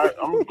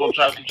 I'm gonna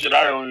try some shit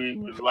I don't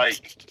even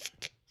like.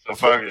 So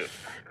fuck it.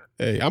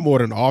 Hey, I'm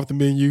ordering off the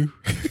menu.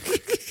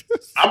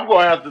 I'm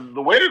gonna have to.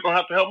 The waiter's gonna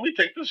have to help me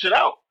take this shit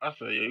out. I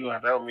said, yeah, you gonna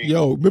have to help me.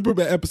 Yo, remember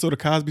that episode of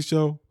Cosby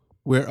Show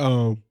where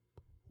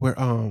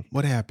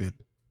what happened?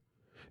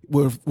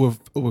 Where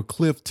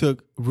Cliff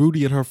took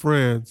Rudy and her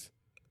friends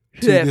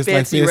to this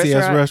fancy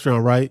ass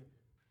restaurant, right?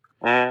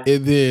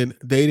 And then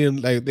they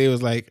didn't they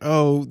was like,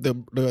 oh,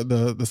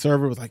 the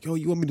server was like, oh,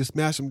 you want me to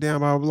smash them down,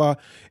 blah, blah,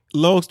 blah.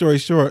 Long story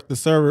short,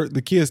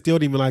 the kids still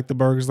didn't even like the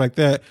burgers like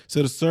that.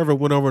 So the server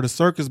went over to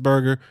Circus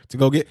Burger to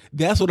go get,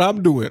 that's what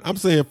I'm doing. I'm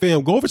saying,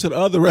 fam, go over to the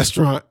other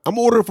restaurant. I'm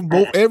ordering from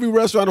every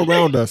restaurant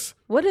around us.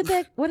 What did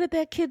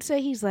that kid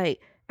say? He's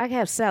like, I can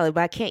have salad,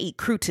 but I can't eat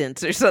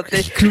croutons or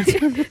something.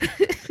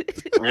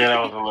 Yeah,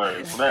 that was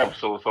hilarious. That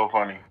episode was so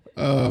funny.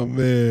 Oh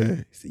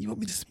man! He said, "You want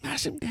me to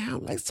smash him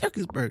down like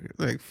Circus Burger?"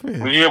 Like, fam.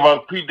 Did you hear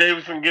about Pete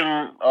Davidson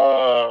getting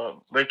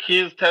their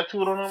kids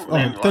tattooed on them?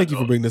 Oh, thank you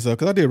for bringing this up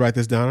because I did write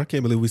this down. I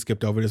can't believe we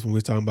skipped over this when we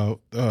were talking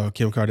about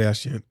Kim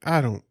Kardashian.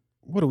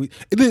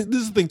 This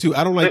is the thing too.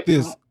 I don't like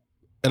this.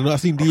 And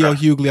I've seen D.L.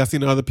 Hughley. I've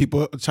seen other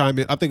people chime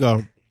in. I think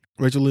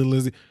Rachel Lynn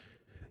Lizzie.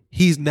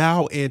 He's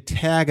now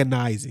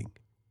antagonizing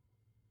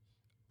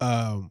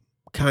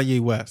Kanye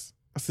West.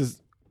 I says,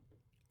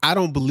 I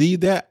don't believe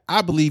that.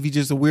 I believe he's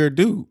just a weird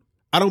dude.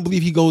 I don't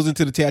believe he goes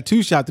into the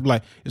tattoo shop to be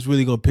like, it's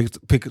really going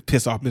to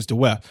piss off Mr.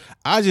 West.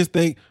 I just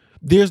think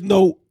there's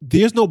no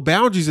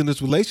boundaries in this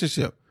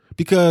relationship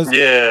because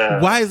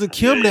why isn't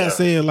Kim not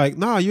saying like,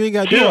 nah, you ain't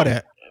got to do all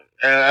that?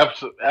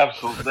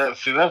 Absolutely.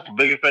 That's the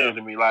biggest thing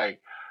to me. Like,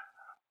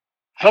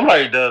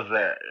 somebody does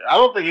that. I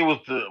don't think it was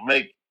to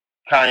make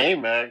Kanye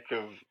mad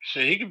because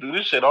shit, he could do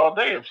this shit all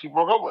day if she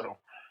broke up with him.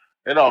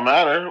 It don't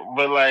matter.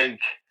 But like,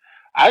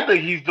 I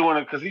think he's doing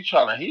it because he's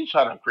trying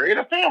to create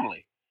a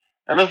family.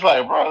 And it's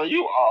like, bro,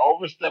 you are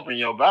overstepping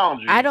your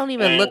boundaries. I don't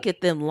even look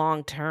at them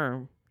long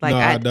term. Like, no,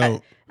 I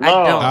don't.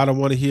 I don't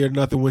want to hear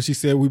nothing when she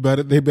said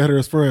they better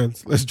as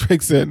friends. As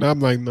Drake said, and I'm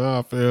like,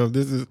 nah, fam,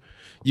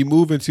 you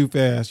moving too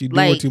fast. You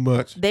doing too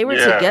much. They were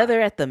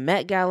together at the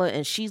Met Gala,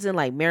 and she's in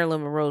like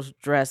Marilyn Monroe's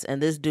dress,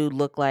 and this dude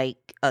looked like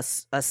a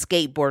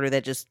skateboarder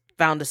that just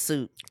found a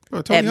suit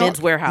at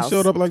Men's Warehouse. He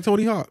showed up like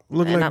Tony Hawk,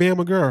 looking like Bam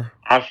McGurr.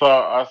 I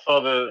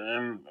saw that,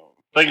 and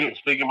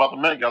speaking about the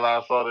Met Gala,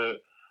 I saw that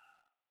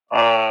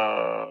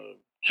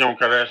Kim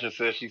Kardashian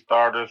said she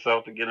starved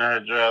herself to get in her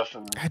dress,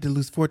 and I had to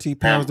lose 14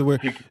 pounds to wear.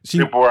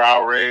 People were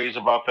outraged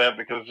about that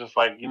because just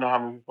like, you know how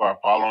many people are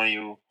following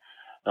you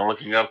and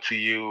looking up to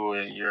you,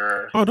 and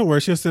you're. Oh, don't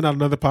worry, she'll send out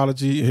another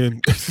apology,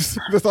 and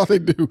that's all they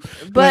do.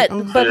 But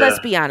let's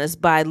be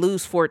honest. By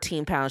lose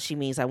 14 pounds, she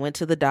means I went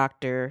to the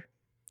doctor.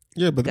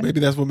 Yeah, but maybe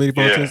that's what made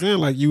it saying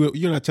like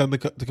you're not telling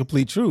the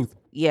complete truth.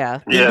 Yeah.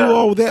 You do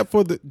all that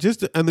for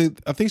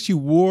I think she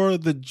wore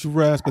the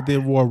dress, but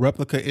then wore a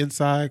replica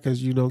inside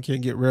because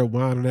can't get red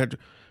wine and that.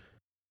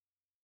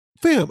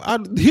 Fam,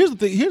 here's the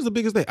thing. Here's the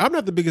biggest thing. I'm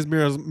not the biggest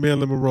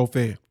Marilyn Monroe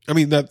fan. I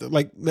mean,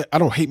 I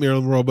don't hate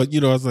Marilyn Monroe, but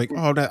it's like,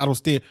 I don't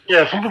stand.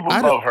 Yeah, some people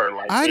love her.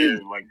 I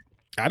didn't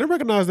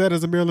recognize that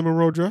as a Marilyn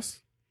Monroe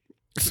dress.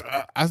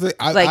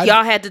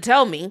 Y'all had to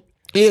tell me.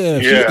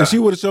 Yeah, she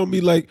would have shown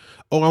me like,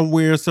 oh, I'm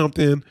wearing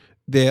something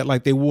that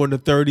like they wore in the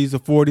 30s or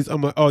 40s.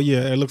 I'm like, oh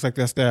yeah, it looks like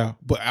that style.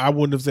 But I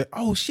wouldn't have said,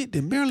 oh shit,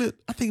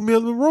 I think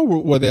Marilyn Monroe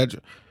wore that.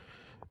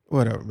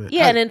 Whatever, man.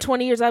 Yeah, and in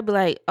 20 years, I'd be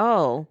like,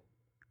 oh,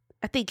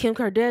 I think Kim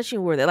Kardashian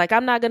wore that. Like,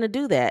 I'm not going to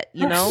do that,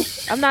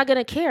 I'm not going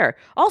to care.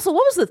 Also,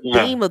 what was the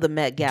theme of the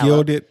Met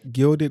Gala?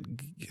 Gilded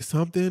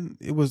something.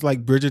 It was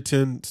like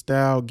Bridgerton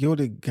style,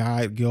 gilded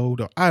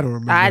gold. I don't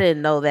remember. I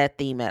didn't know that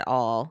theme at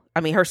all.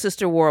 I mean, her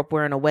sister wore up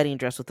wearing a wedding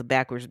dress with a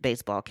backwards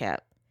baseball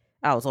cap.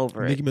 I was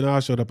over Nicki it.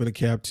 Minaj showed up in a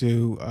cap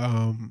too.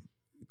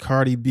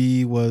 Cardi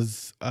B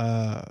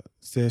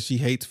says she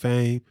hates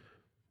fame.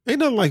 Ain't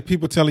nothing like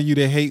people telling you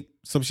they hate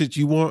some shit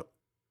you want.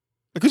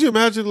 Could you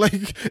imagine? Like,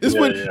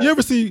 you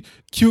ever see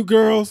cute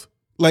girls,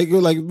 like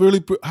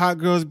really hot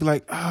girls, be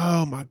like,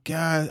 "Oh my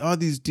god, all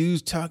these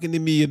dudes talking to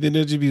me," and then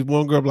there'd just be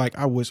one girl be like,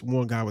 "I wish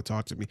one guy would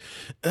talk to me."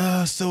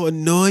 So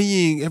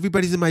annoying.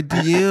 Everybody's in my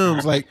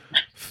DMs. Like,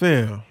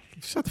 fam,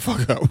 shut the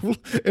fuck up.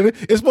 And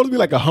it's supposed to be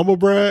like a humble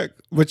brag,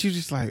 but you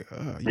just like,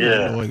 you're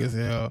annoying as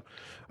hell.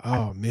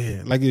 Oh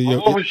man, like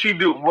what would she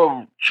do?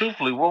 Well,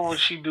 truthfully, what would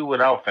she do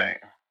without fame?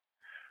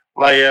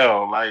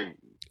 Like.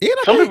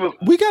 Some people,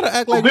 we gotta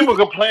act like people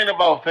complain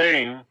about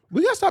fame.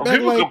 We gotta stop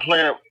acting like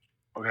complain.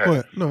 Okay. Go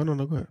ahead. No,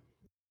 go ahead.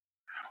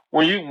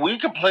 When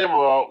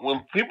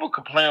people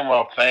complain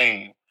about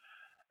fame,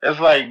 It's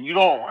like you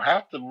don't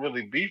have to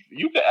really be.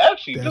 You can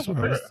actually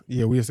disappear.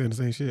 We were saying the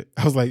same shit.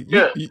 I was like,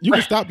 you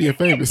can stop being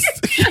famous.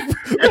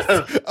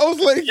 I was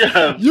like,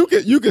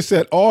 you can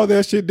set all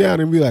that shit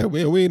down and be like,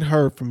 man, we ain't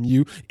heard from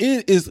you.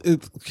 Here's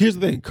the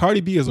thing: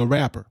 Cardi B is a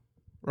rapper,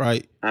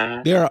 right?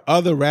 Mm-hmm. There are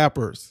other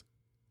rappers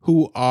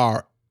who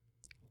are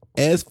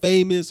as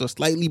famous or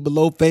slightly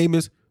below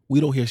famous.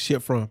 We don't hear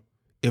shit from.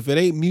 If it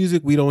ain't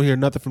music, we don't hear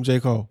nothing from J.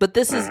 Cole. But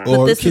this is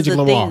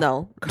the thing,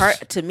 though.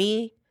 To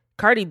me,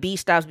 Cardi B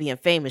stops being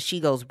famous, she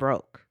goes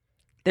broke.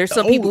 There's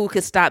some people who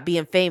could stop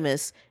being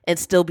famous and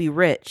still be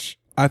rich.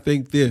 I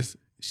think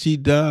she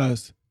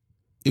does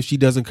if she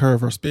doesn't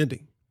curve her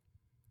spending.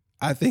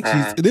 I think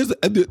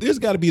there's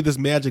got to be this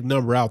magic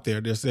number out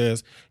there that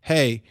says,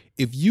 hey,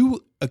 if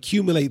you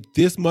accumulate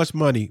this much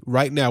money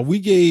right now, we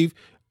gave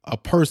a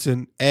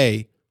person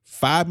 $5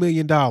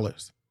 million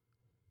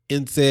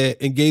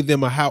and gave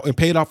them a house and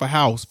paid off a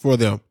house for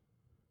them.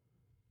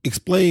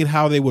 Explain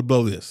how they would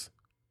blow this.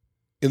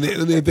 And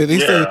they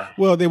say,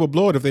 well, they would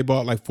blow it if they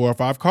bought like 4 or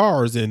 5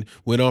 cars and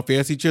went on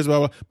fancy trips, blah,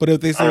 blah. But if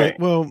they say,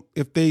 well,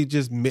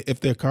 if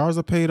their cars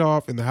are paid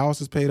off and the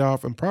house is paid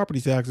off and property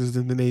taxes,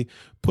 and then they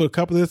put a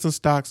couple of this in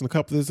stocks and a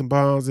couple of this in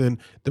bonds and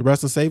the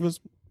rest in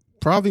savings,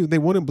 probably they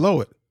wouldn't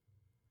blow it.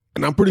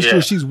 And I'm pretty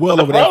sure she's well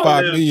over that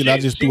 $5 million I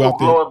just threw out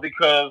there. Blow it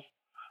because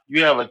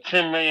you have a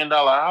 $10 million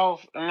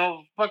house and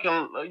those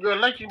your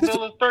electric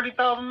bill is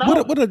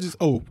 $30,000. What I just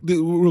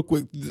real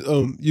quick,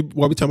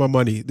 while we talking about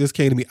money, this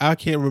came to me. I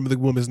can't remember the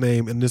woman's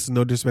name, and this is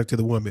no disrespect to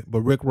the woman,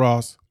 but Rick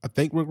Ross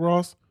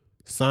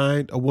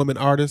signed a woman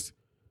artist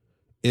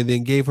and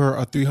then gave her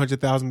a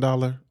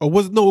 $300,000. It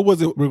wasn't.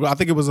 I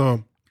think it was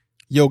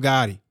Yo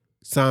Gotti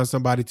signed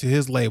somebody to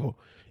his label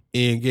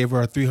and gave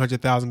her a $300,000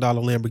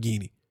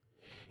 Lamborghini.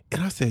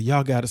 And I said,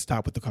 y'all got to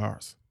stop with the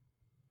cars.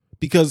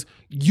 Because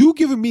you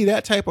giving me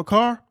that type of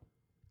car,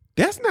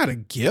 that's not a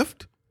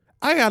gift.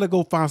 I got to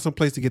go find some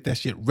place to get that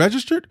shit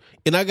registered,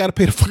 and I got to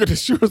pay the fucking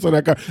insurance on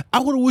that car. I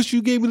would have wished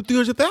you gave me the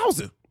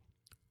 $300,000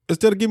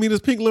 instead of giving me this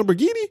pink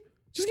Lamborghini.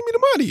 Just give me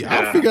the money.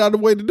 I'll figure out a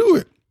way to do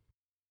it.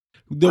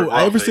 Though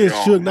ever since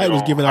Suge Knight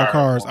was giving out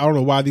cars, I don't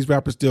know why these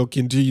rappers still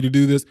continue to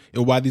do this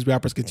and why these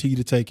rappers continue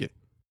to take it.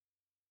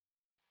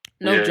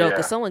 No joke.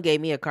 If someone gave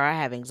me a car, I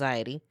have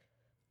anxiety.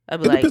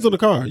 It depends on the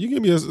car. You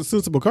give me a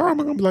sensible car, I'm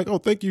going to be like, oh,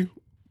 thank you.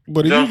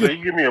 But if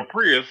you give me a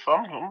Prius,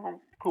 I'm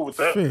cool with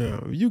that.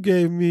 Fam, you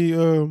gave me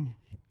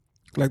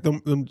like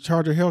them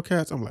Charger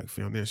Hellcats. I'm like,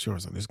 fam, the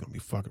insurance on this is gonna be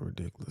fucking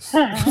ridiculous.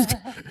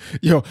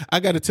 Yo, I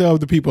got to tell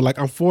the people like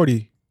I'm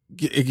 40.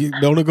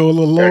 Don't it go a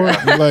little lower?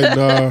 I'm like,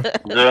 nah.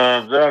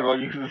 John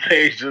gonna use his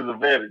age to the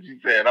advantage. He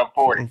said, I'm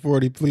 40. I'm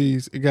 40,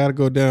 please. It got to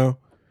go down.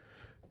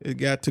 It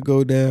got to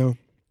go down.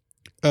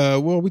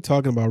 Well, we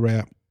talking about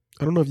rap.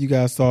 I don't know if you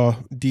guys saw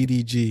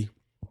DDG.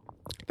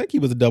 I think he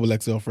was a double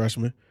XL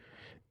freshman.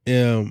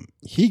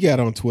 He got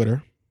on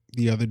Twitter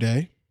the other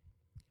day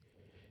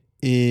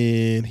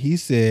and he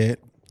said,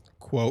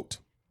 quote,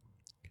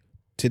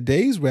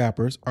 today's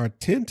rappers are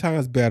 10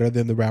 times better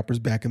than the rappers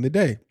back in the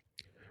day.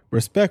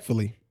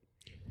 Respectfully,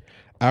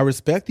 I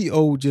respect the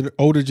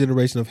older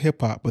generation of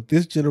hip hop, but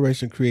this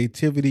generation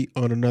creativity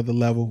on another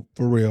level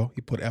for real.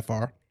 He put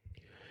FR.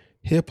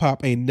 Hip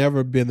hop ain't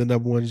never been the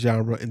number one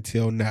genre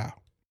until now.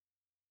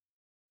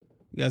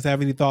 You guys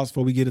have any thoughts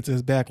before we get into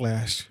his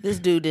backlash? This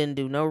dude didn't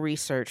do no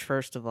research,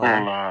 first of all.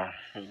 Yeah,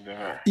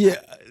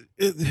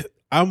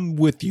 I'm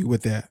with you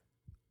with that.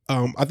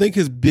 I think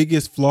his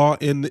biggest flaw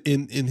in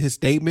his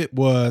statement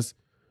was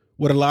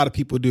what a lot of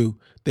people do.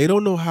 They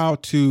don't know how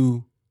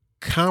to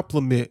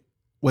compliment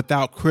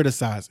without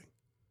criticizing.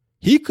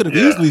 He could have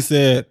easily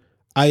said,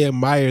 I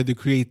admire the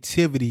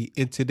creativity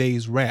in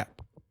today's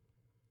rap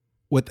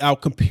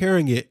without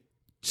comparing it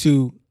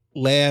to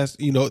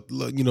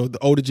the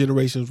older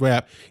generation's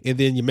rap, and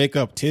then you make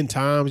up 10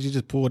 times, you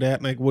just pull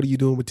that. Like, what are you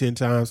doing with 10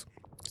 times?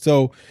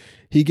 So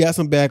he got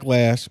some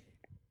backlash,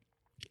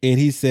 and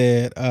he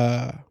said,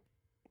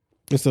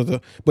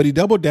 but he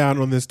doubled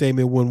down on this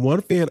statement when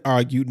one fan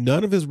argued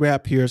none of his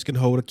rap peers can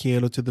hold a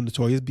candle to the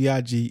Notorious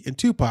B.I.G. and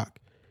Tupac.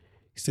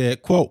 He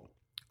said, quote,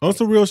 on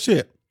some real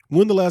shit,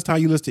 when the last time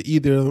you listened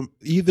to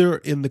either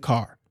in the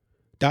car, ...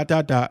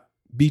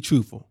 be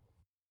truthful.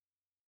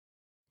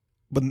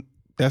 But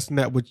that's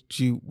not what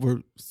you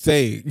were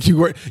saying.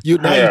 You're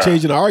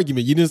changing the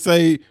argument. You didn't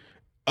say,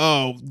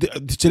 "Oh,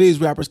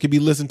 today's rappers can be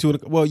listened to."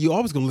 Well, you're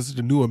always going to listen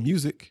to newer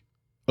music,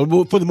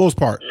 for the most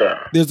part. Yeah.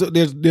 There's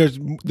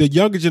the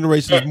younger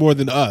generation is more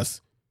than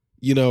us,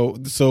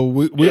 So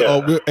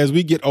we're as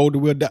we get older,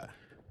 we'll die.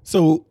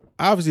 So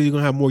obviously, you're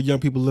going to have more young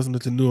people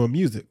listening to newer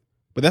music,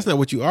 but that's not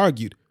what you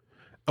argued.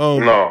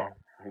 No,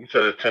 you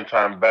said it's 10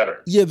 times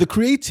better. Yeah, the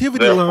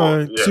creativity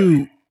line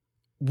too.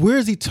 Where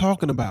is he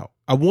talking about?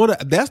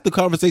 That's the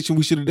conversation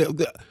we should have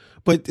done.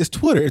 But it's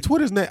Twitter.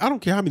 Twitter's not, I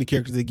don't care how many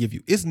characters they give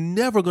you. It's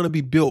never going to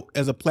be built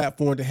as a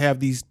platform to have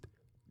these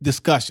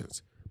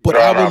discussions. But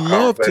I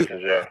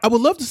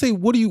would love to say,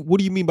 what do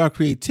you mean by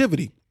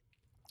creativity?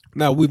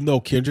 Now, we know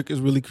Kendrick is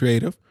really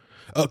creative.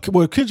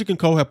 Kendrick and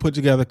Cole have put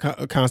together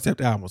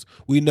concept albums.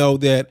 We know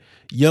that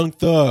Young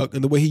Thug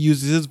and the way he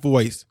uses his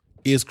voice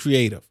is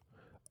creative.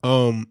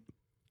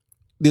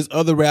 There's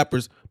other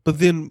rappers, but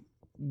then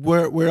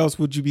where else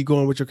would you be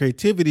going with your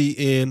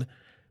creativity? And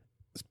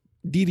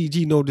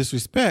DDG, no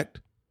disrespect,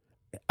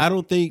 I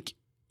don't think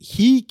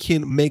he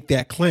can make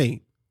that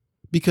claim,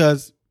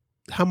 because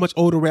how much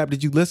older rap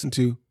did you listen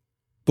to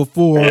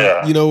before,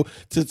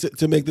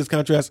 to make this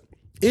contrast?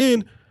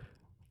 And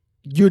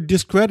you're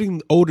discrediting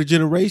the older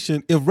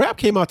generation. If rap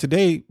came out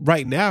today,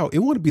 right now, it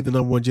wouldn't be the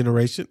number one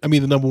generation. I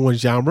mean, the number one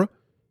genre.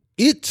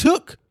 It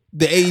took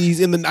the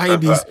 80s and the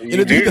 90s and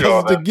the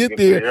 2000s to get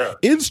there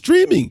in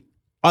streaming.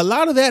 A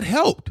lot of that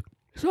helped.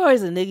 There's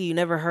always a nigga you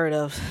never heard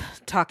of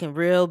talking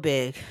real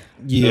big.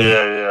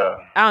 Yeah.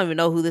 I don't even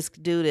know who this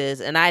dude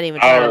is, and I didn't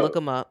even try to look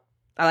him up.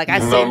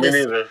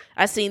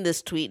 I seen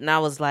this tweet, and I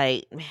was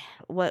like, man,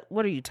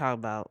 what are you talking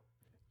about?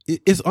 You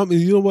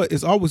know what?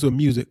 It's always with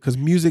music, because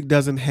music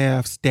doesn't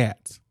have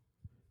stats.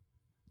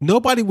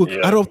 Nobody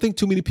will. I don't think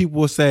too many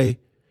people will say.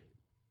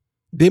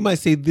 They might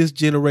say this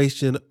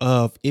generation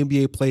of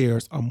NBA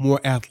players are more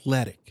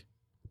athletic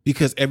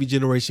because every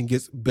generation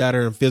gets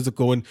better and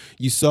physical. And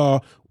you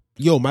saw,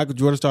 Michael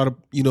Jordan started,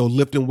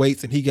 lifting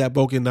weights and he got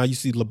broken. Now you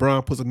see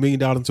LeBron puts $1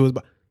 million into his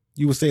body.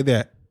 You would say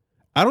that.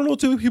 I don't know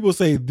too many people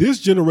say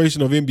this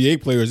generation of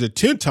NBA players are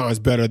 10 times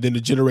better than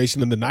the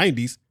generation in the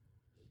 90s.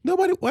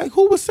 Nobody,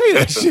 who would say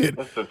that shit?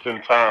 That's the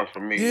 10 times for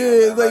me.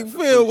 Yeah, it's like,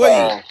 Phil,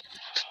 wait.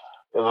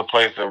 There's a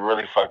place that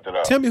really fucked it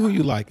up. Tell me who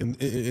you like, and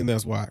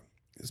that's why.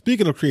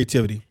 Speaking of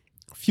creativity,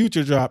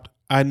 Future dropped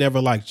 "I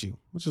Never Liked You,"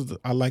 which is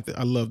I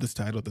love this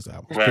title of this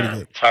album. It's pretty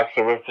good.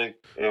 Toxerific.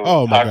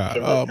 Oh my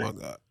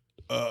god.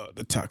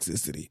 The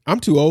toxicity.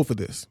 I'm too old for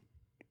this.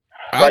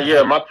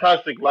 My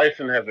toxic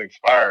license has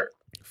expired.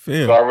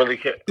 Fam, so I really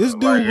can't. This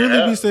dude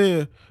really be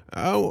saying,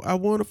 "I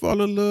want to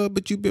fall in love,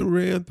 but you've been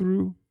ran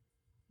through."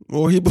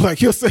 Or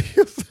he'll say.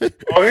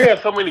 Oh, he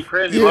has so many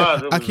crazy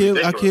lines. I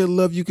can't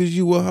love you because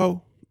you a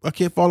hoe. I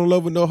can't fall in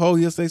love with no hoe.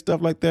 He'll say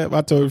stuff like that.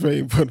 I told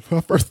him, but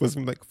my first was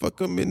like, fuck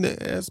him in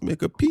the ass,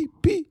 make a pee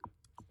pee.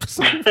 I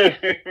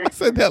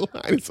said that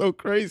line. It's so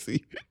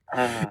crazy.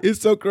 It's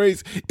so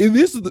crazy. And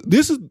this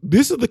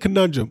is the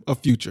conundrum of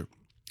Future.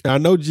 And I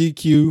know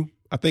GQ.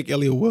 I think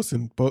Elliot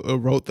Wilson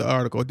wrote the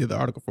article, did the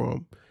article for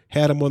him,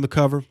 had him on the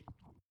cover.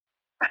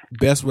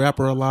 Best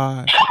rapper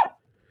alive,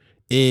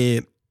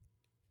 and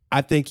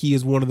I think he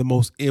is one of the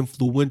most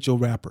influential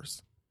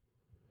rappers.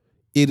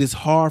 It is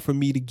hard for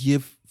me to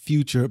give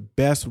Future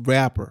best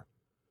rapper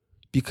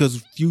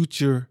because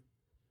Future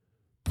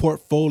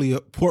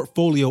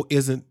portfolio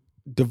isn't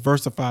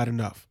diversified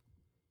enough.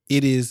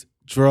 It is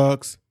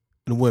drugs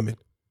and women.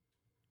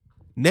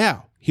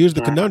 Now, here's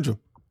the conundrum.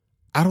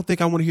 I don't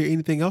think I want to hear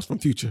anything else from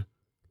Future.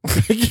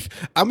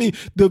 I mean,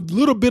 the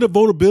little bit of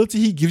vulnerability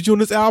he gives you on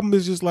this album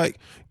is just like,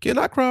 can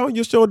I cry on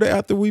your shoulder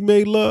after we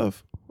made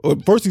love? Or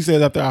first he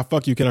says after I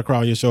fuck you, can I cry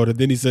on your shoulder?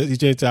 Then he says he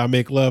changed to I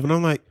make love. And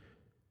I'm like,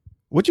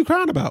 what you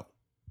crying about?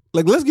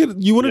 Like, let's get,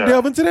 you want to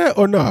delve into that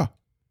or nah?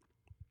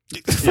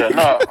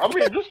 I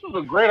mean, this was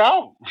a great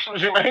album. I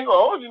ain't gonna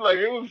hold you. Like,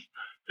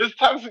 his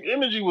toxic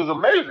energy was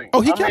amazing.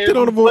 Oh, he kept it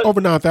on over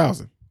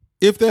 9,000.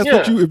 If that's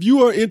what if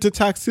you are into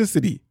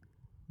toxicity,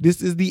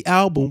 this is the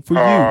album for you.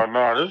 Oh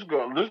no, this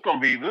gonna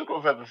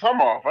set the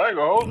summer off. I ain't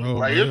gonna hold you.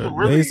 Like, it's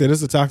really. They said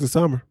it's a toxic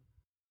summer.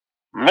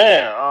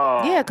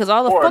 Man, because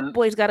all the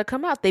fuckboys got to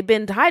come out. They've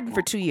been hiding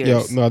for 2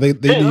 years. They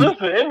need...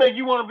 Listen, it make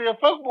you want to be a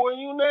fuckboy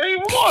and you never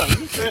even want.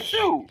 You said,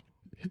 shoot.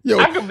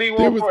 I could be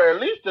one for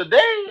at least a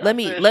day. Let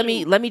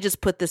me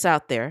just put this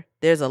out there.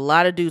 There's a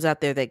lot of dudes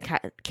out there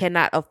that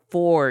cannot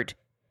afford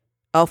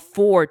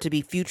to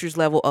be Future's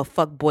level of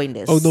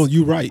fuckboyness. Oh no,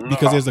 you're right.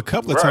 Because there's a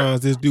couple of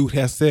times this dude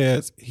has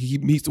said he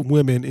meets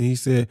women and he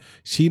said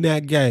she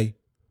not gay,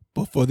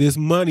 but for this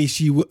money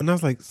she would. And I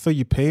was like, so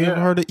you paying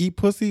her to eat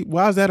pussy?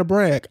 Why is that a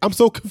brag? I'm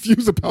so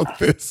confused about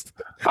this.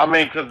 I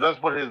mean, because that's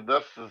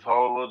his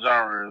whole little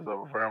genre is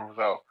for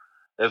himself.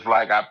 It's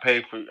like, I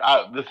pay for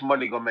this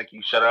money gonna make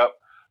you shut up.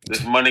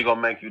 This money gonna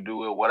make you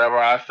do it. Whatever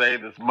I say,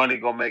 this money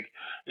gonna make.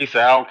 He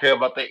said, I don't care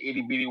about that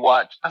itty bitty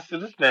watch. I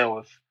said, this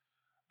brother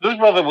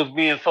was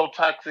being so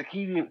toxic.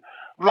 His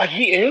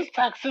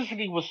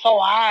toxicity was so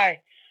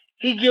high.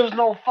 He gives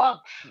no fucks.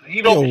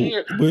 He don't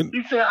care.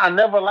 He said, I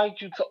never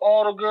liked you to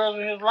all the girls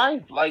in his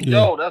life. Like,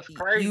 that's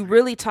crazy. You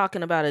really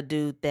talking about a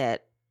dude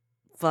that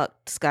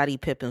fucked Scottie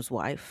Pippen's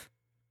wife?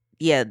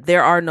 Yeah,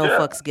 there are no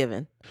fucks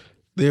given.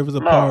 There's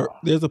a part.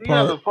 He has a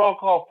phone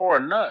call for a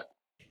nut.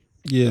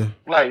 Yeah.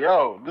 Like,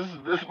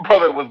 this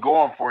brother was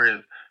going for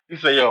his. He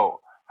said,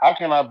 how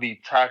can I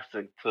be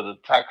toxic to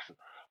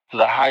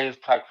the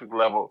highest toxic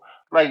level?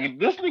 Like,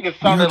 this nigga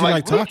sounded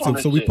like toxic,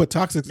 so we put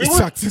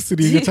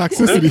toxicity in your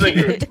toxicity.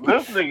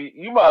 This nigga,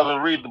 you might as well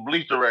read the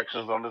bleach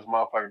directions on this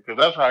motherfucker, because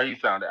that's how he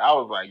sounded. I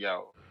was like,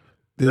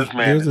 this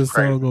man is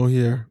crazy. Song on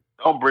here.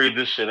 Don't breathe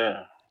this shit in.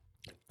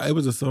 It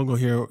was a song on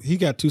here. He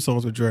got 2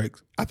 songs with Drake.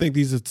 I think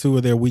these are 2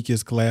 of their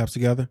weakest collabs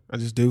together. I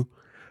just do.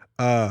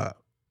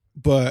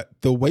 But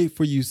the Wait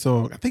For You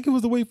song, I think it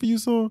was the Wait For You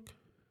song.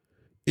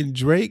 And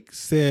Drake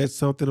said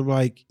something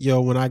like,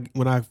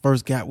 when I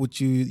first got with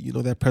you,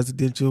 that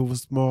presidential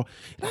was small.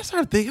 And I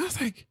started thinking, I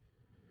was like,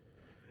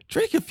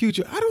 Drake and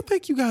Future, I don't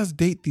think you guys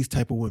date these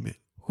type of women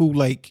who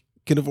like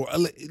can afford.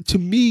 To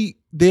me,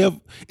 they have,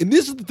 and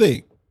this is the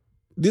thing.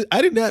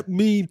 I did not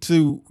mean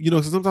to,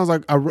 sometimes I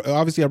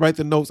obviously I write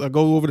the notes, I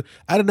go over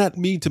I did not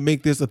mean to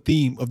make this a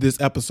theme of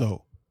this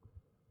episode.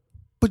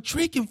 But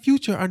Drake and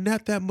Future are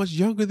not that much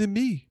younger than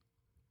me.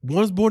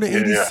 One's born in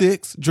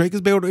 86, Drake is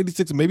born in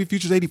 86, and maybe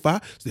Future's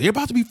 85. So they're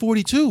about to be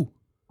 42.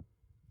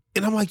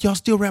 And I'm like, y'all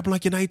still rapping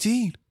like you're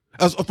 19.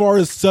 As far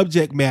as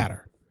subject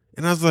matter.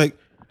 And I was like,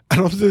 I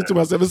don't listen to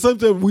myself. And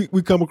sometimes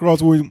we come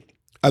across when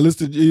I used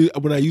to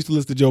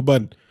listen to Joe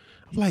Budden.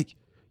 I'm like,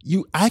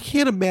 I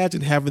can't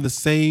imagine having the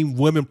same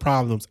women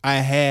problems I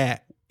had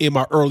in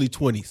my early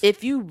 20s.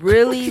 If you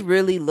really,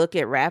 really look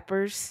at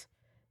rappers,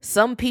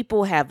 some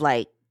people have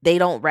like, they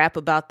don't rap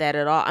about that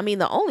at all. I mean,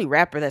 the only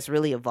rapper that's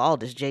really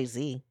evolved is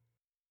Jay-Z.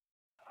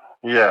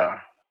 Yeah.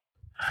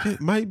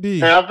 It might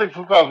be. And I think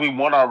sometimes we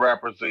want our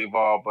rappers to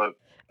evolve, but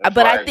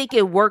I think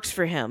it works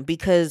for him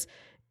because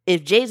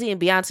if Jay-Z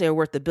and Beyonce are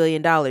worth $1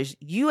 billion,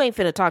 you ain't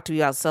finna talk to me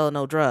about selling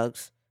no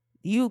drugs.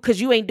 Because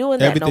you ain't doing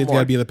that no more. Everything's got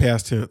to be in the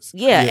past tense.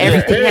 Yeah,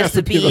 everything has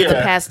to be in the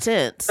past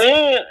tense.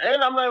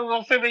 And I'm not even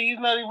going to say that he's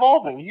not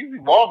evolving. He's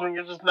evolving.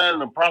 It's just not in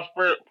the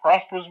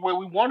prosperous way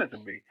we want it to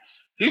be.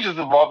 He's just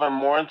evolving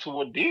more into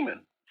a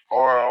demon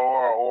or a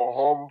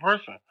horrible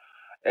person.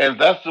 And if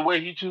that's the way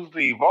he chooses to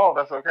evolve,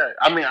 that's okay.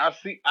 I mean, I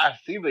see that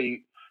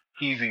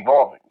he's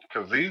evolving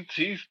because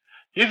he's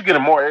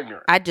getting more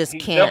ignorant. I just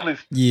can't.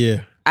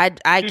 Yeah.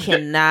 I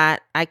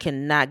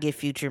cannot get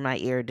Future in my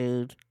ear,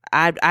 dude.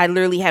 I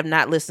literally have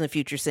not listened to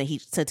Future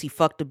since he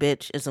fucked a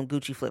bitch in some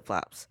Gucci flip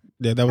flops.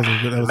 Yeah, that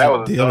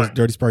was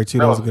Dirty Sprite too.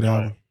 That was a good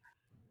album.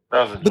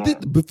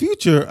 But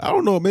Future, I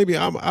don't know. Maybe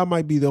I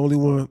might be the only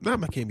one. No,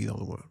 I can't be the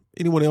only one.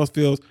 Anyone else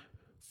feels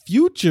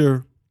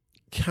Future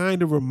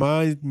kind of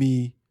reminds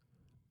me,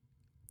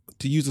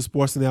 to use a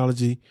sports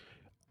analogy,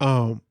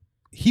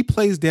 he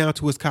plays down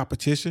to his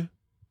competition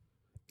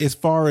as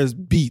far as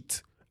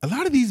beats. A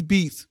lot of these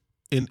beats,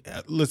 and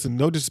listen,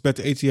 no disrespect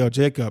to ATL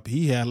Jacob,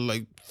 he had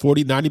like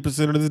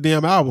 40-90% of the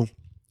damn album.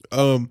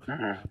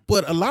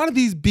 But a lot of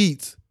these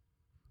beats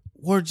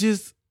were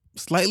just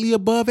slightly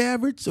above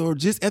average or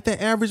just at the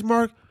average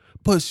mark.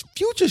 But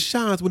Future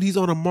shines when he's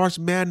on a March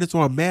Madness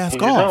or a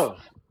Mask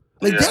Off.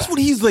 That's when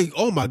he's like,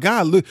 oh my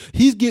God, look,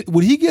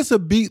 when he gets a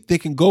beat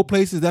that can go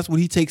places, that's when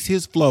he takes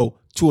his flow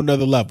to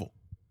another level.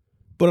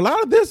 But a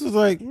lot of this is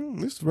like,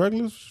 this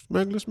regular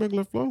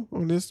flow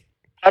on this.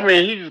 I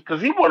mean,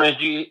 because he wanted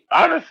you.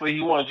 Honestly,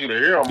 he wanted you to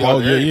hear him. Oh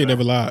yeah, he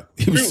never lied.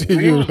 He was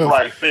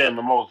like saying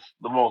the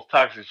most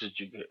toxic shit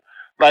you get.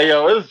 Like,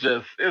 yo,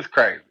 it's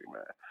crazy,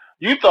 man.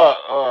 You thought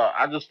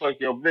I just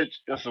fucked your bitch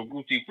and some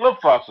Gucci flip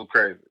flops was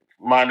crazy,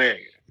 my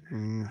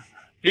nigga.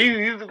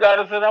 He's the guy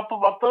that said, "I put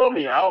my thumb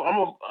in. I'm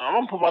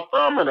gonna put my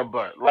thumb in her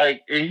butt."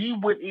 Like, and he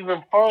went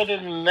even further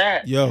than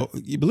that. Yo,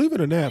 you believe it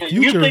or not,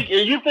 Future.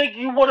 You think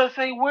you want to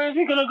say where's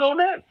he gonna go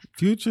next?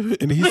 Future,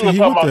 and he said he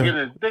went there. Getting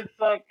his dick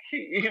sucked.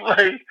 He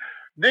like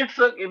dick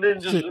suck, and then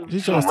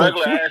just some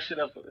regular ass shit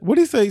up. What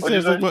did he say? He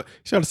said he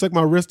tried to suck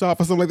my wrist off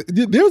or something like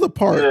that. There's a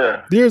part.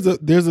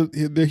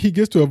 Yeah. He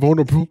gets to a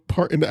vulnerable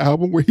part in the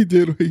album where he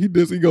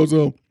goes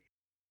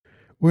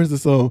where's the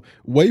song?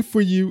 Wait for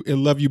You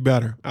and Love You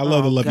Better. I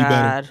love the Love You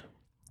Better.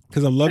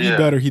 Because I Love You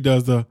Better, he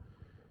does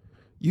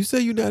you say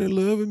you're not in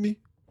love with me?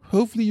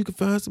 Hopefully you can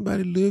find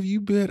somebody to love you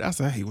better. I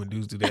said, I hate when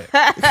dudes do that.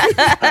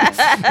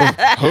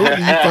 Hopefully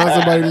you find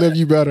somebody to love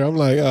you better. I'm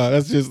like,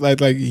 that's just like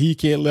he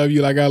can't love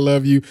you like I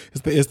love you.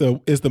 It's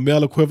the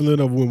male equivalent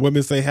of when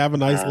women say have a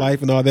nice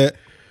life and all that.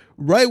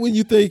 Right when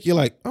you think you're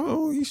like,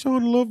 oh, he's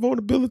showing a little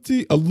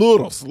vulnerability. A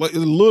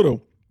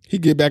little. He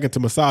get back into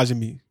massaging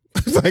me.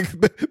 It's like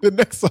the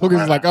next song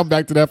is like, I'm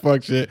back to that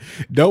fuck shit.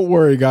 Don't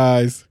worry,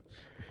 guys.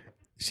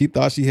 She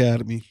thought she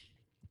had me.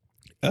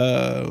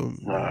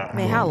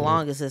 Man, how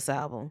long is this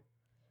album?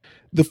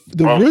 The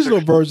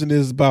original version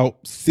is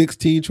about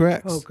 16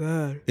 tracks. Oh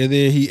God! And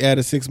then he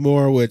added 6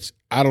 more, which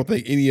I don't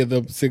think any of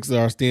the 6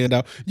 are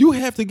standout. You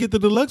have to get the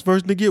deluxe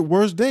version to get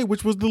Worst Day,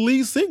 which was the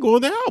lead single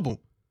on the album.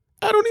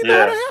 I don't even know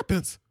how that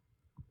happens.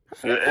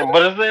 But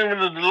it's not even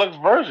the deluxe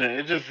version.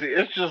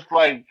 It's just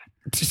like.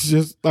 It's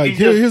just like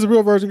here's a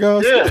real version,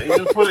 guys. Yeah, he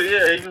just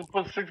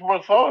put 6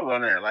 more songs on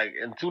there. Like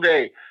in 2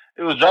 days,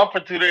 it was dropped for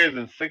 2 days,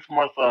 and 6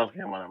 more songs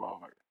came on that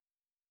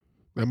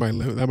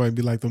motherfucker. That might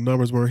be like the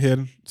numbers weren't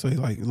hidden. So he's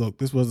like, look,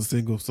 this was a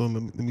single, so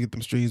let me get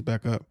them streams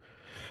back up.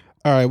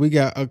 All right, we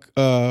got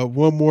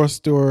one more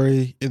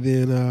story, and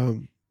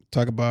then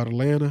talk about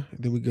Atlanta, and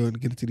then we go and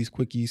get into these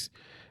quickies.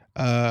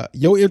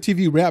 Yo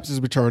MTV Raps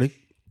is returning.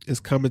 Is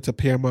coming to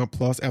Paramount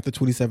Plus after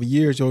 27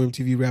 years. Yo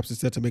MTV Raps is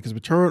set to make its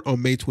return on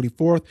May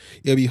 24th.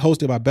 It'll be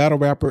hosted by battle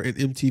rapper and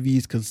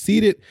MTV's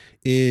Conceited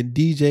and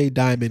DJ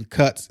Diamond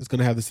Cuts. It's going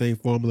to have the same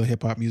formula: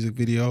 hip hop music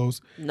videos,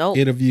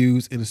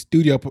 interviews, and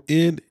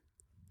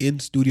in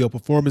studio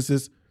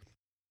performances.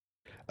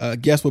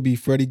 Guests will be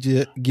Freddie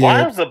Gibbs.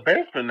 Why is the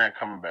basement not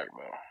coming back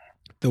though?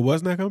 The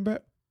what's not coming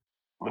back?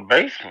 The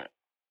basement.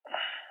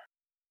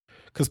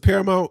 Because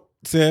Paramount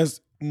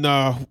says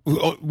No,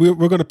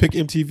 we're gonna pick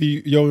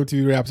MTV Yo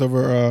MTV Raps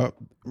over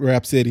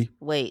Rap City.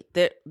 Wait,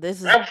 this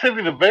is Rap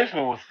City. The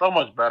basement was so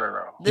much better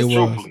though. This,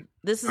 truthfully.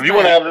 This is you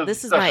want to have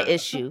this is my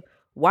issue.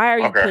 Why are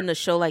you putting a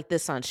show like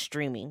this on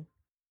streaming?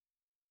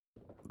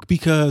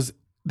 Because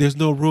there's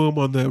no room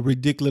on the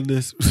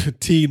ridiculous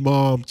Teen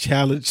Mom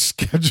Challenge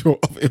schedule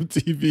of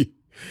MTV,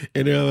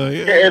 and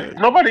they're like,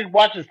 nobody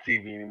watches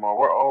TV anymore.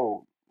 We're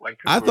old. Like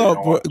I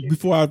thought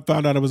before I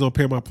found out it was on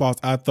Paramount Plus,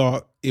 I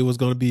thought it was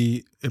going to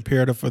be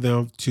imperative for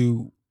them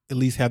to at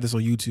least have this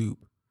on YouTube,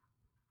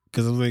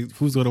 because I was like,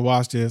 who's going to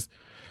watch this?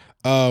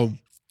 I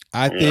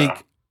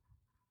think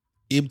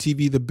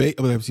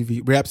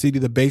MTV Rap City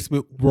the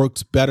basement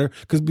works better,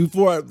 because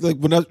before, like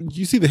when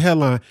you see the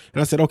headline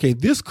and I said, okay,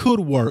 this could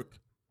work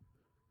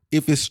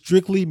if it's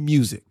strictly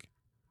music.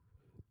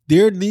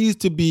 There needs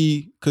to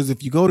be, because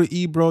if you go to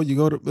Ebro, you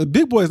go to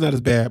Big Boy is not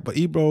as bad, but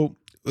Ebro.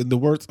 The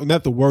worst,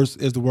 not the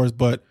worst is the worst,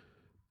 but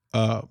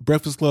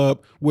Breakfast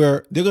Club,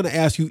 where they're going to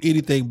ask you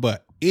anything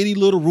but any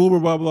little rumor,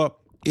 blah, blah, blah.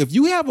 If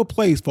you have a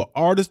place for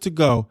artists to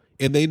go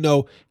and they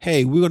know,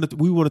 hey, we want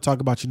to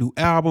talk about your new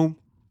album,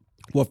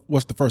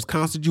 what's the first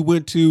concert you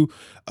went to,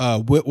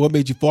 what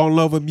made you fall in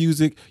love with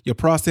music, your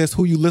process,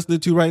 who you listening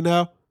to right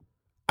now,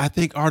 I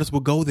think artists will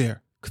go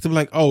there. Because they're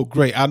like, oh,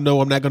 great, I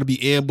know I'm not going to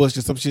be ambushed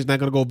and some shit's not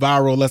going to go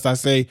viral unless I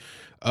say,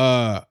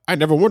 I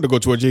never wanted to go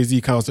to a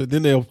Jay-Z concert.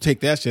 Then they'll take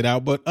that shit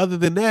out. But other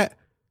than that,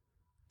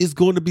 it's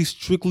going to be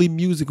strictly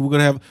music. We're going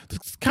to have,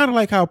 it's kind of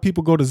like how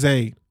people go to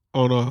Zayn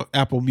on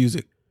Apple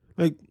Music.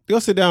 Like, they'll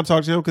sit down and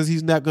talk to him because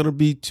he's not going to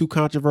be too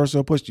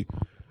controversial or push you.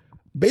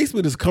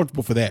 Basement is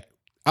comfortable for that.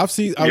 I've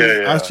seen,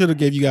 I should have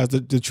gave you guys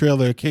the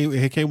trailer. It came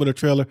with a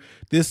trailer.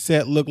 This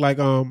set looked like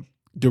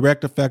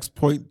Direct Effects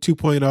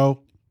 2.0.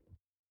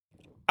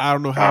 I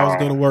don't know how it's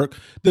going to work.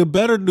 The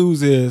better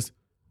news is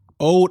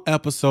old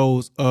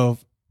episodes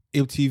of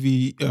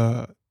MTV,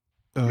 Yo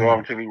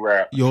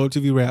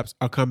MTV Raps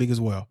are coming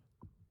as well,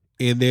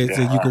 and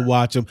so you can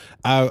watch them.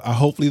 I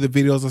hopefully the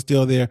videos are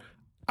still there.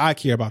 I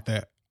care about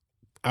that.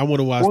 I want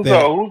to watch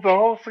that. Who's the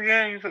host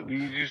again?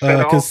 You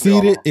said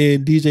Conceited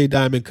and DJ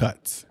Diamond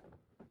Cuts.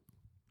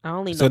 I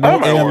only know. So no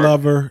Ed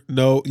Lover,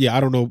 I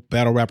don't know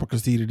battle rapper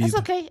Conceited either.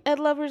 That's okay. Ed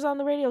Lover's on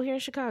the radio here in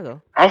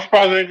Chicago. I'm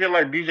surprised they didn't get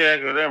like DJ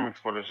Academics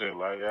for this shit.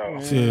 Like,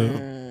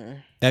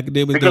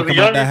 Academics because don't come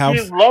out that house.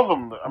 Kids love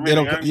them. I mean, they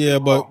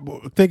don't.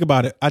 But think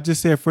about it. I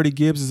just said Freddie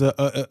Gibbs is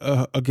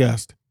a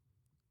guest.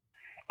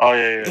 Oh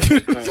yeah.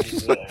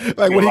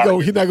 Like when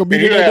he's not gonna be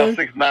there. He have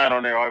 6ix9ine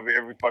on there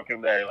every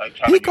fucking day. Like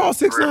he called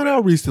 6ix9ine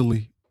out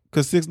recently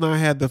because 6ix9ine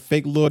had the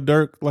fake Lil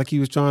Durk, like he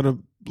was trying to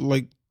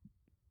like.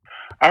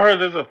 I heard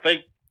there's a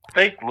fake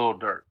Lil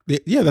Durk.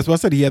 Yeah, that's what I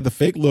said. He had the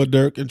fake Lil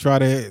Durk and try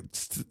to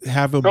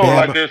have him. No,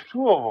 like there's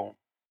 2 of them.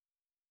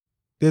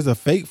 There's a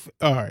fake.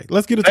 All right,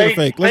 let's get into the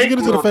fake. Let's get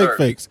into the fake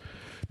fakes.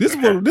 This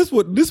is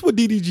what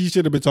DDG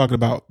should have been talking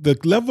about. The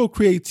level of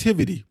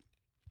creativity,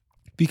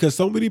 because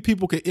so many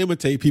people can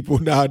imitate people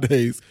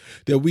nowadays.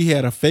 That we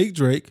had a fake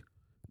Drake.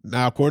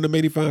 Now, according to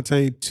Manny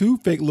Fontaine, 2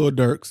 fake Lil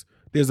Durks.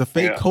 There's a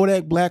fake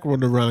Kodak Black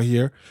running around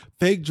here.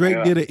 Fake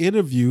Drake did an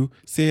interview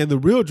saying the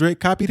real Drake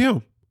copied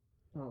him.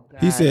 Oh,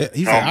 God. He said,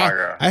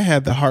 I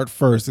had the heart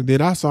first, and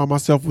then I saw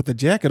myself with the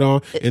jacket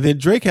on, and then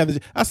Drake had the.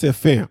 I said,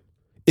 fam,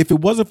 if it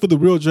wasn't for the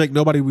real Drake,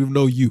 nobody would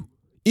know you.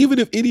 Even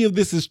if any of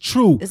this is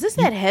true. Is this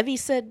that heavy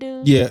set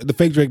dude? Yeah, the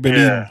fake Drake been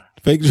eating.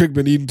 Fake Drake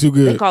been eating too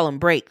good. They call him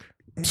Break.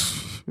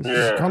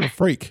 Call him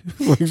Freak.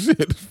 Like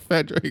shit,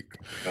 Fat Drake.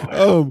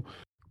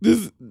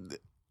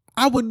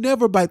 I would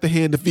never bite the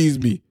hand that feeds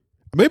me.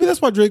 Maybe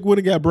that's why Drake went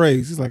and got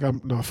braids. He's like,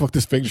 no, fuck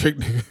this fake Drake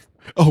nigga.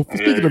 Oh,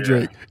 speaking of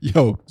Drake,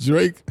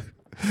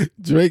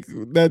 Drake,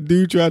 that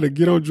dude tried to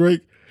get on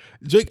Drake.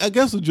 I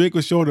guess when Drake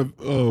was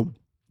showing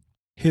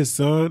his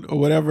son or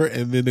whatever,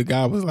 and then the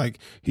guy was like,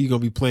 he's gonna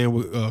be playing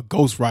with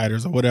Ghost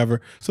Riders or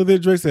whatever. So then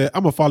Drake said,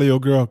 I'm gonna follow your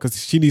girl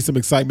because she needs some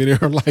excitement in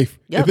her life.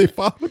 Yep. And they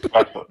followed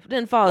her.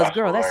 Didn't follow his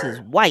girl, that's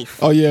his wife.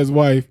 Oh yeah, his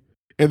wife.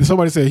 And then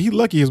somebody said, he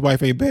lucky his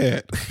wife ain't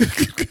bad.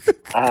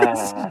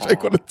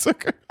 Drake would have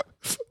took her.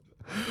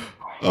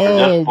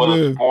 Oh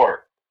man.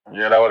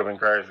 Yeah, that would have been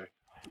crazy.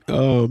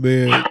 Oh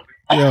man.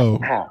 Yo.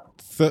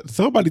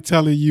 Somebody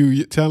telling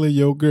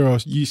your girl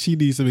she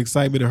needs some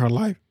excitement in her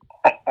life.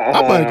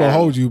 I might go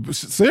hold you, but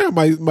Sarah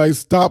might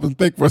stop and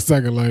think for a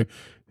second, like,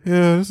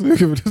 yeah, this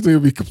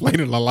nigga be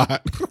complaining a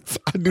lot.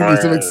 I do need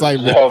some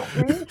excitement.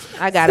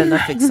 I got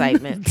enough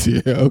excitement.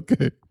 Yeah,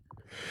 okay.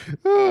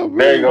 Oh, man.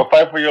 There you go,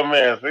 fight for your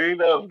man. See, that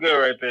was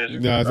good right there.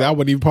 No, I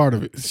wasn't even part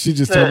of it. She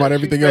just talking about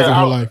everything else in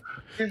her life.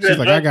 She's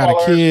like, I got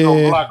a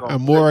kid, a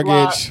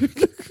mortgage.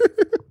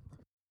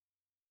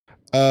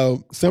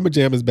 Summer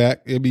Jam is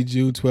back. It'll be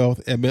June 12th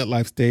at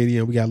MetLife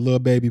Stadium. We got Lil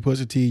Baby,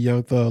 Pusha T,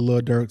 Young Thug,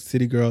 Lil Durk,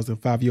 City Girls,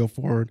 and 5-Year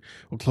Foreign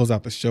will close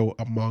out the show,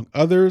 among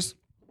others.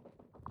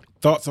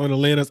 Thoughts on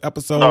Atlanta's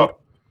episode?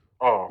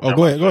 Go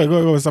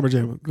ahead, Summer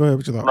Jam. Go ahead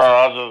with your thoughts.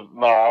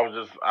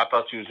 I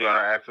thought you was going to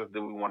ask us,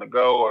 do we want to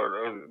go,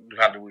 or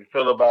how do we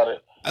feel about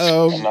it?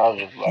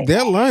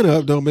 That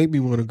lineup don't make me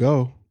want to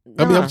go.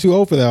 I mean, I'm too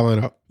old for that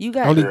lineup. You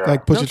got, Only,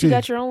 like, Pusha T. You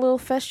got your own little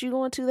fest you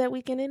going to that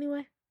weekend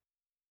anyway?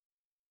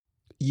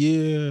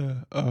 Yeah.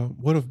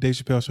 What if Dave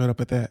Chappelle showed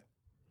up at that?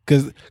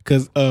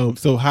 Because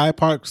so Hyde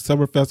Park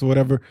Summerfest or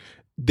whatever,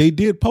 they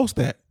did post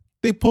that.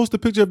 They post a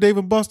picture of Dave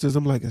and Buster's.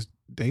 I'm like, is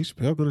Dave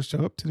Chappelle going to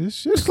show up to this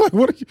shit? Like,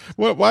 why do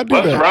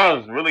that? Busta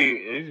Rhymes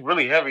he's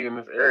really heavy in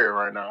this area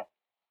right now.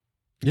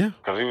 Yeah.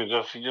 Because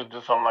he just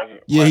did something like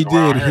it. Yeah, like he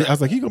did. I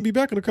was like, he's going to be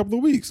back in a couple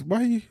of weeks.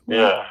 Why?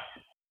 Yeah.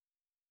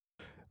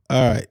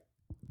 All right.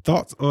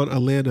 Thoughts on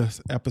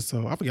Atlanta's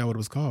episode? I forgot what it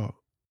was called.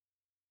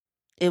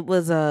 It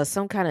was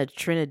some kind of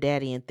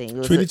Trinidadian thing. It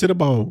was Trinity to the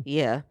Bone.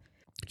 Yeah.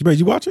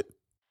 You watch it?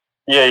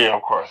 Yeah,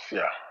 of course.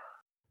 Yeah.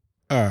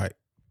 All right.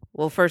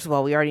 Well, first of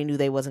all, we already knew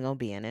they wasn't going to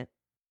be in it.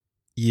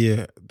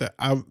 Yeah.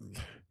 All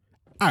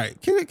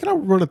right. Can I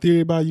run a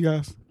theory by you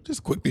guys? Just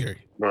a quick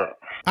theory. Yeah.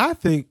 I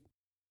think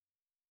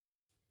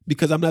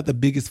because I'm not the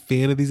biggest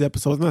fan of these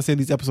episodes, I'm not saying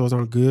these episodes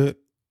aren't good.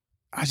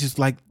 I just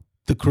like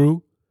the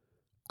crew.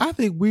 I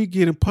think we're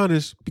getting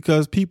punished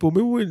because people,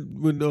 remember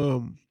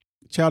when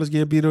Childish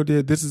Gambino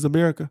did This Is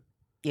America?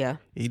 Yeah.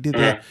 He did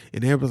that.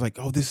 And everybody's like,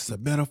 oh, this is a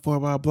metaphor,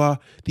 blah, blah.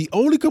 The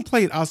only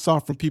complaint I saw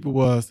from people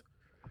was,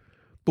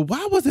 but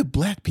why was it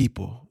black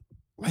people?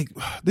 Like,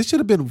 this should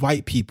have been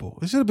white people.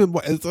 It should have been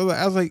white. So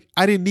I was like,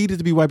 I didn't need it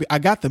to be white people. I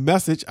got the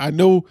message. I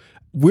know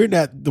we're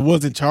not the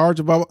ones in charge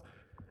about.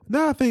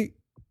 Now I think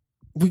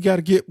we got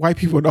to get white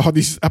people in all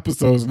these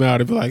episodes now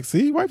to be like,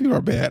 see, white people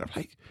are bad. I'm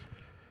like,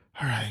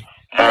 all right.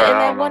 In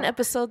that one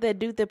episode, that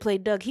dude that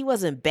played Doug, he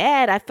wasn't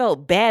bad. I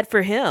felt bad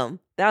for him.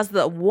 That was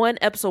the one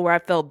episode where I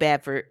felt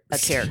bad for a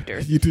character.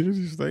 You did?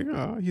 He's like,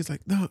 oh, he's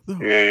like, no.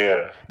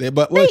 Yeah.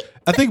 But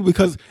I think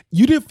because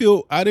I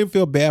didn't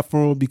feel bad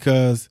for him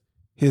because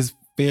his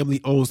family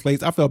owned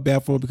slaves. I felt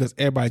bad for him because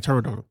everybody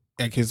turned on him.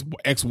 Like his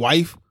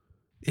ex-wife.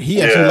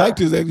 He actually liked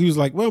his ex. He was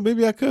like, well,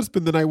 maybe I could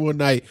spend the night one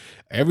night.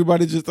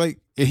 Everybody just like,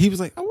 and he was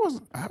like, I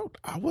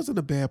wasn't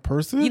a bad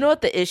person. You know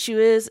what the issue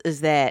is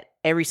that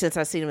ever since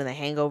I seen him in The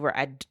Hangover,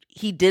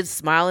 he did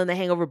smile in The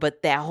Hangover,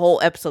 but that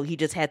whole episode, he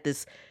just had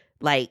this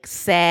like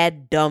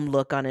sad, dumb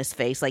look on his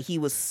face. Like he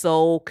was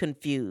so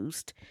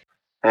confused.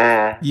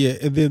 Yeah.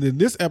 And then in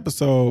this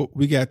episode,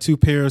 we got two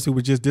parents who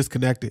were just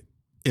disconnected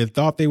and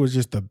thought they were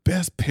just the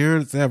best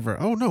parents ever.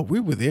 Oh no, we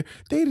were there.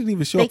 They didn't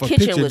even show up a picture.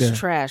 Their kitchen was there.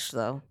 Trash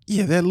though.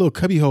 Yeah, that little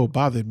cubby hole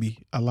bothered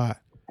me a lot.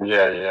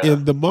 Yeah.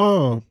 And the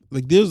mom,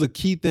 like there's a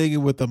key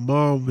thing with the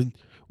mom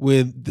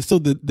when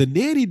the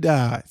nanny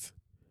dies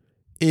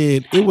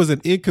and it was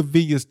an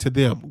inconvenience to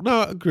them.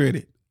 No,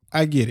 granted,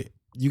 I get it.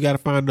 You got to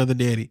find another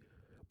nanny.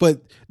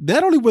 But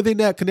not only were they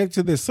not connected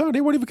to their son,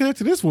 they weren't even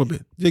connected to this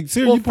woman. Like,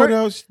 Sarah, you pointed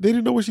out they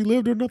didn't know where she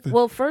lived or nothing.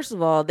 Well, first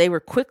of all, they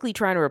were quickly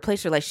trying to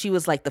replace her. Like she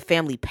was like the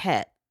family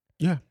pet.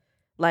 Yeah.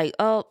 Like,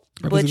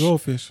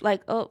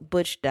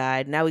 Butch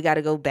died. Now we got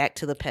to go back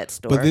to the pet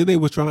store. But then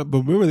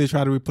remember they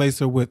tried to replace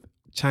her with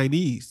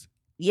Chinese.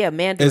 Yeah,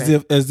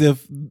 Mandarin. As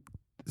if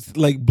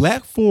like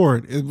black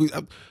foreign.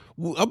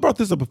 I brought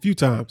this up a few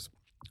times.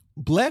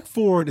 Black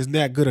foreign is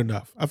not good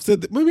enough. I've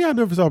said that, maybe I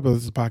never talked about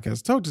this in this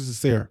podcast. Talk to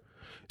Sarah.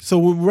 So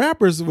when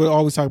rappers will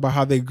always talk about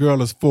how their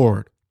girl is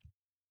foreign,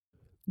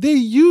 they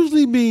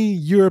usually mean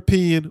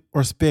European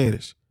or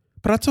Spanish.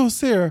 But I told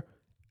Sarah,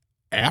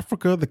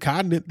 Africa, the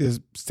continent, there's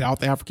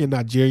South African,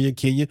 Nigerian,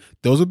 Kenya.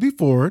 Those would be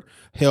foreign.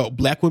 Hell,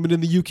 black women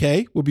in the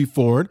UK would be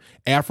foreign.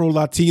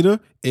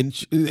 Afro-Latina in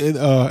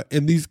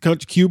these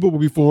countries, Cuba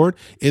would be foreign.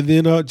 And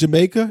then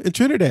Jamaica and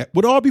Trinidad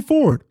would all be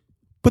foreign.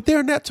 But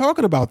they're not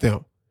talking about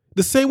them.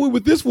 The same way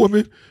with this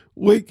woman,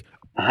 like,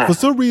 for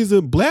some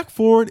reason, black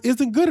foreign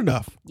isn't good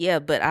enough. Yeah,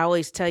 but I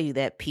always tell you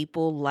that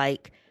people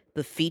like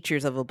the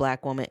features of a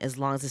black woman as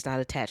long as it's not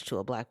attached to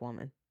a black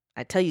woman.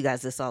 I tell you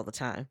guys this all the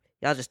time.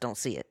 Y'all just don't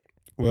see it.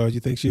 Well, you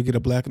think she'll get a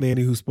black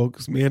nanny who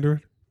spoke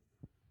Mandarin?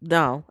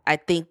 No, I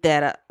think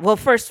that, well,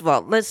 first of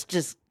all, let's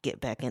just get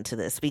back into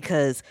this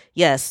because,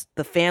 yes,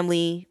 the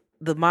family,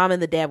 the mom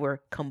and the dad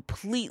were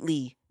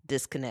completely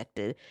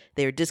disconnected.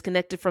 They were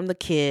disconnected from the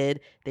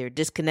kid. They were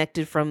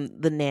disconnected from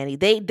the nanny.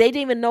 They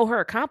didn't even know her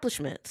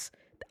accomplishments.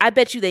 I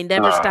bet you they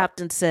never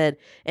stopped and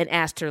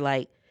asked her,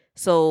 like,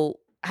 so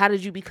how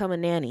did you become a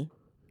nanny?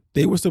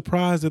 They were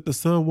surprised that the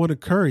son wanted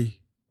curry.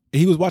 And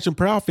he was watching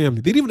Proud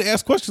Family. They didn't even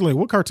ask questions like,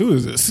 what cartoon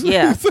is this?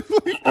 Yeah.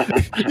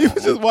 He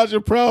was just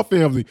watching Proud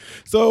Family.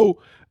 So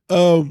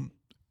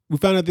we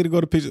found out they didn't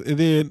go to pictures. And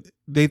then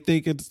they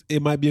think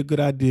it might be a good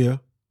idea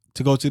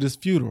to go to this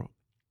funeral.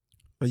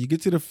 Now you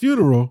get to the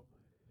funeral,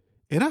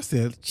 and I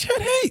said,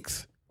 Chet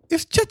Hanks.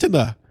 It's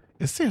Chetana.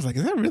 And Sarah's like,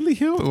 is that really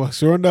him? Well,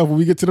 sure enough, when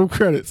we get to them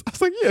credits, I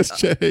was like, yes,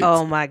 Chet Hanks.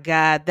 Oh my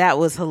God. That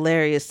was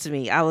hilarious to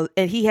me.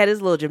 And he had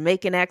his little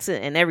Jamaican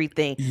accent and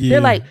everything. Yeah.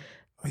 They're like,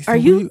 said,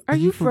 are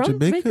you from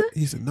Jamaica?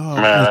 He said, no,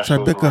 it's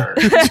Tribeca.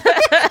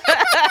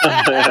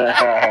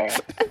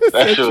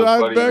 That shit was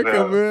funny,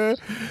 man.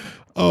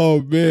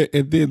 Oh, man.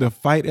 And then the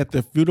fight at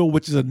the funeral,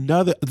 which is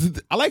another.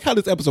 I like how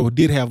this episode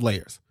did have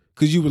layers.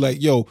 Because you were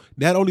like, yo,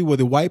 not only were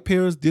the white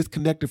parents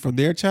disconnected from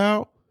their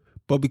child,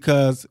 but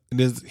because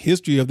there's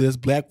history of this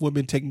black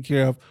woman taking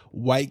care of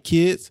white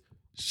kids,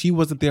 she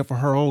wasn't there for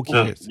her own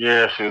kids.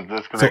 Yeah, she was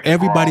disconnected. So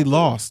everybody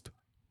lost.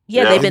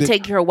 Yeah, they've been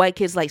taking care of white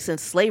kids like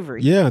since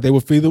slavery. Yeah, they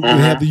would feed them. They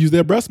had to use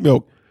their breast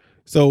milk.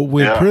 So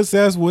when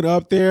Princess went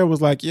up there,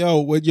 was like,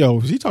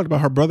 yo, she talked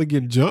about her brother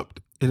getting jumped,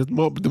 and the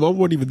mom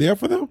wasn't even there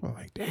for them. I'm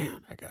like,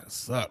 damn, that gotta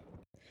suck.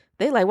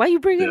 They like, why you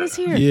bringing this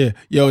here? Yeah,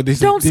 yo, they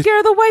don't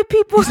scare the white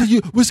people. He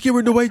said, we're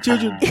scaring the white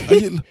children.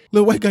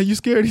 Little white guy, you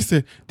scared? He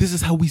said, this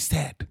is how we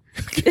sat.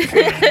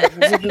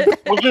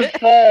 We're just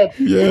sad.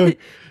 Yeah.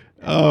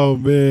 Oh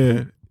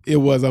man, it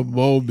was a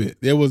moment.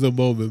 There was a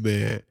moment,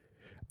 man.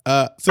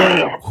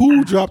 So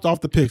who dropped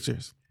off the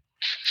pictures?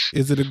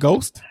 Is it a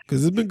ghost?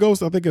 Because it's been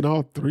ghosts, I think, in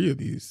all three of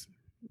these.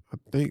 I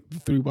think the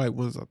three white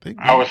ones.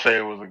 I would say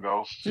it was a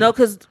ghost. No,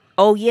 because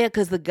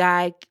the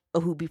guy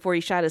who before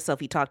he shot himself,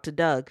 he talked to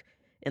Doug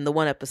in the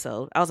one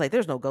episode. I was like,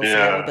 "There's no ghost in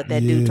that one," but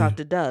that dude talked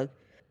to Doug.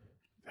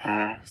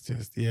 It's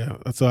just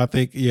So I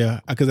think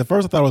because at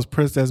first I thought it was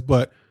Princess,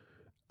 but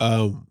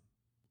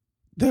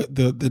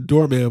the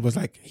doorman was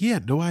like, he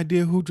had no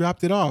idea who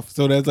dropped it off.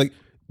 So that's like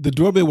the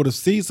doorman would have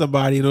seen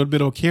somebody and it would have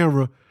been on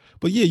camera.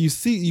 But yeah,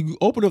 you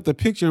open up the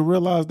picture and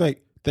realize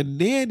like the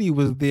nanny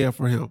was there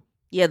for him.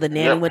 Yeah, the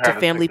nanny went to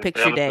family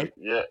picture day.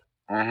 Yeah.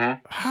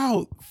 Mm-hmm.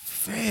 How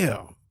fair?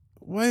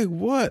 Wait,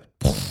 what?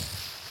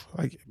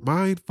 Like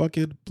mind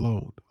fucking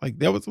blown. Like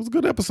that was a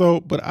good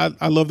episode, but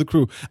I love the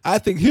crew. I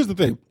think here's the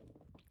thing.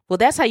 Well,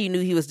 that's how you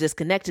knew he was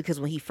disconnected, because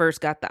when he first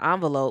got the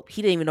envelope,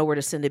 he didn't even know where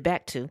to send it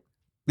back to.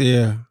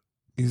 Yeah.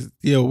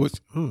 What's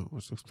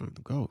explain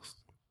the ghost?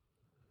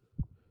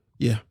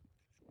 Yeah.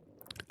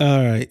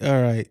 All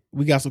right.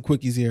 We got some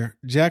quickies here.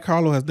 Jack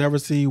Harlow has never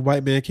seen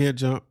White Man Can't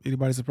Jump.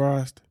 Anybody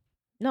surprised?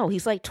 No,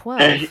 he's like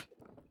 12.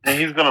 And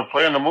he's gonna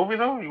play in the movie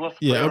though? He wants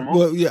to play in the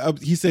movie? Well,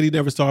 he said he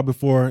never saw it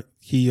before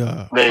he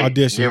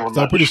auditioned.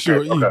 So I'm pretty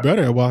sure you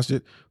better have watched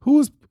it.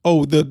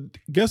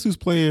 Guess who's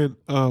playing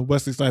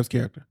Wesley Snipes'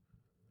 character?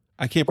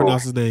 I can't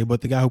pronounce his name,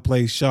 but the guy who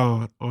plays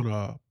Sean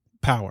on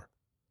Power.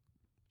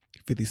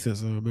 50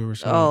 Cent, remember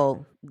Sean?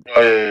 Oh,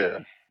 yeah.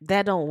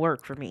 That don't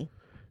work for me.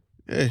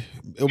 Well,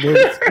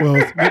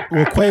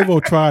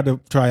 Quavo tried to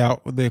try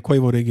out, and then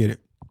Quavo didn't get it.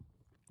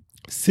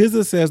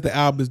 SZA says the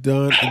album is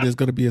done and there's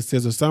going to be a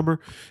SZA summer.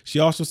 She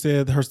also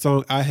said her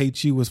song "I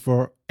Hate You" was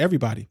for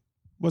everybody.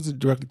 Wasn't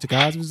directly to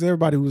guys. It was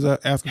everybody who was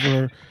asking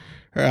for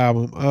her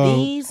album.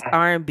 These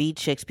R&B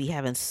chicks be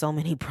having so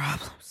many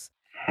problems.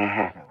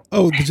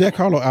 The Jack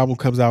Harlow album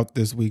comes out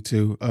this week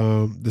too.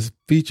 The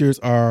features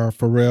are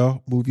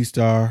Pharrell, movie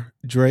star,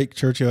 Drake,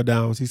 Churchill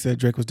Downs. He said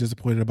Drake was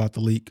disappointed about the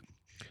leak.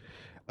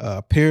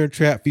 Parent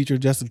Trap featuring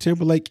Justin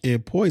Timberlake,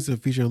 and Poison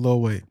featuring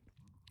Lil Wayne.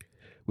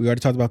 We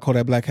already talked about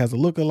Kodak Black has a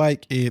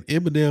lookalike, and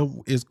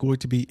Eminem is going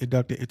to be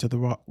inducted into the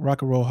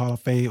Rock and Roll Hall of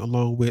Fame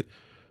along with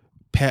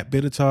Pat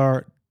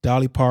Benatar,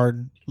 Dolly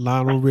Parton,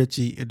 Lionel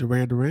Richie, and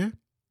Duran Duran.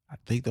 I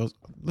think those.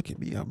 Look at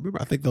me.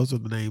 I think those are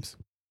the names.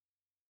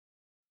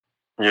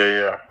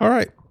 Yeah. All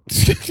right.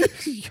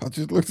 Y'all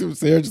just looked at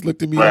Sarah. Just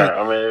looked at me. Man,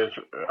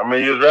 I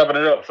mean, you was wrapping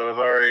it up, so it's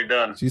already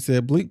done. She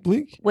said, "Blink,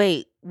 blink."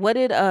 Wait, what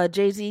did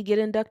Jay-Z get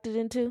inducted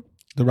into?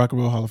 The Rock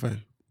and Roll Hall of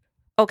Fame.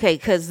 Okay,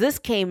 because this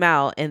came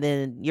out, and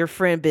then your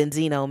friend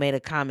Benzino made a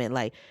comment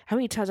like, "How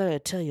many times I gotta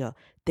tell y'all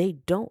they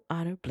don't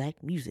honor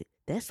black music?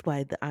 That's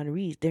why the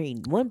honorees, there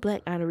ain't one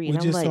black honoree." We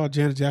just saw a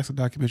Janet Jackson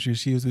documentary.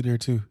 She was in there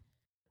too.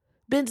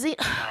 Benzino.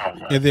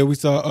 And then we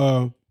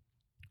saw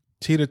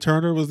Tina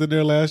Turner was in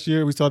there last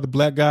year. We saw the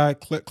black guy,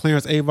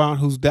 Clarence Avon,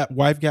 whose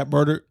wife got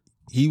murdered.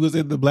 He was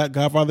in the Black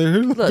Godfather.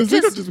 Look,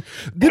 Benzino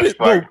did it.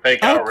 Coi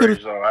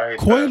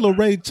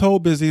Leray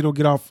told Benzino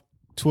get off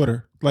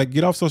Twitter, like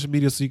get off social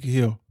media so you can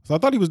heal. So I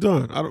thought he was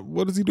done.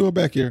 What is he doing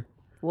back here?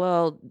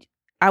 Well,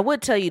 I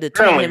would tell you to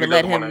tell him and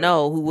let him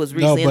know who was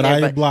recently in there. I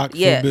ain't blocked.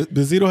 Yeah. So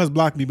Benzino has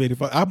blocked me, made it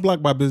fun. I'm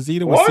blocked by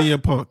Benzino and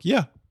CM Punk.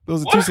 Yeah.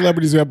 Those are two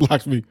celebrities who have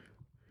blocked me.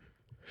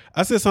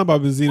 I said something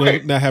about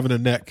Benzino not having a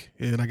neck,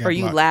 and I got Or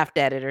you blocked. laughed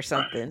at it or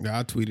something. No,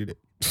 I tweeted it.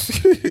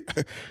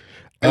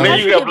 And then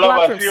you got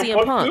blocked by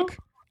CM Punk.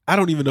 I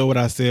don't even know what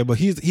I said, but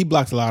he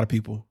blocks a lot of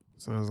people.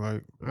 So I was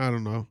like, I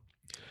don't know.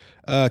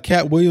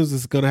 Cat Williams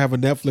is going to have a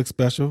Netflix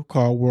special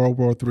called World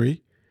War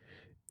III.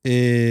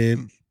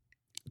 And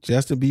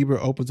Justin Bieber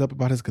opens up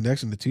about his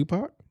connection to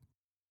Tupac.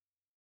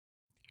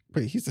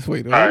 Wait, he said,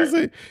 what did he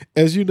say?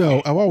 As you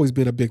know, I've always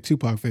been a big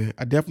Tupac fan.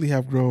 I definitely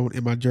have grown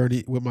in my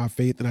journey with my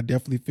faith, and I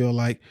definitely feel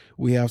like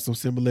we have some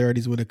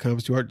similarities when it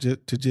comes to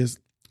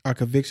our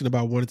conviction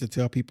about wanting to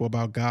tell people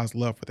about God's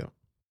love for them.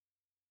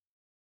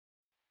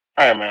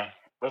 All right, man.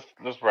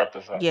 Let's wrap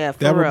this up. Yeah, for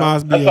that real.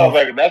 reminds me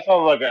that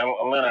sounds like an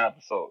Atlanta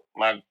episode.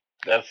 Like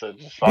that's it.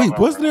 Wait,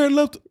 wasn't there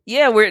left?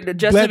 Yeah, where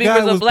Justin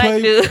Bieber's a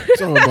black dude.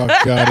 Oh my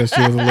God, that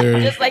shit was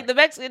hilarious. Just like the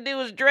Mexican dude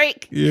was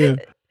Drake. Yeah.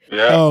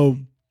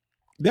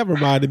 That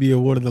reminded me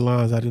of one of the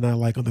lines I did not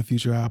like on the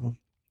Future album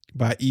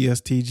by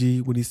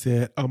ESTG when he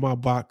said, "On my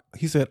block,"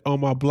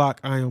 "On my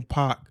block, I am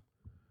Pac,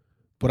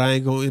 but I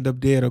ain't gonna end up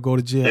dead or go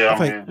to jail."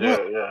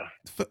 Yeah,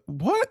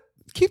 what?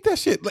 Keep that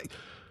shit. Like,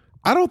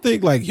 I don't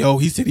think like,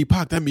 he said he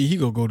Pac, that means he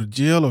gonna go to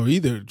jail or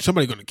either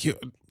somebody gonna kill.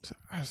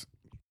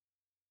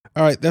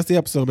 All right, that's the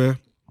episode, man.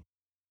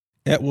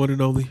 At one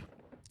and only,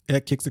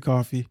 at Kicks of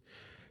Coffee,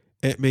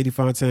 at Manny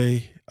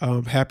Fontaine.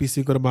 Happy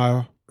Cinco de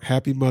Mayo,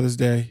 happy Mother's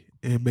Day,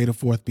 and may the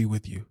 4th be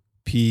with you.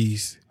 Peace.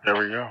 Peace. There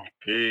we go.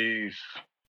 Peace.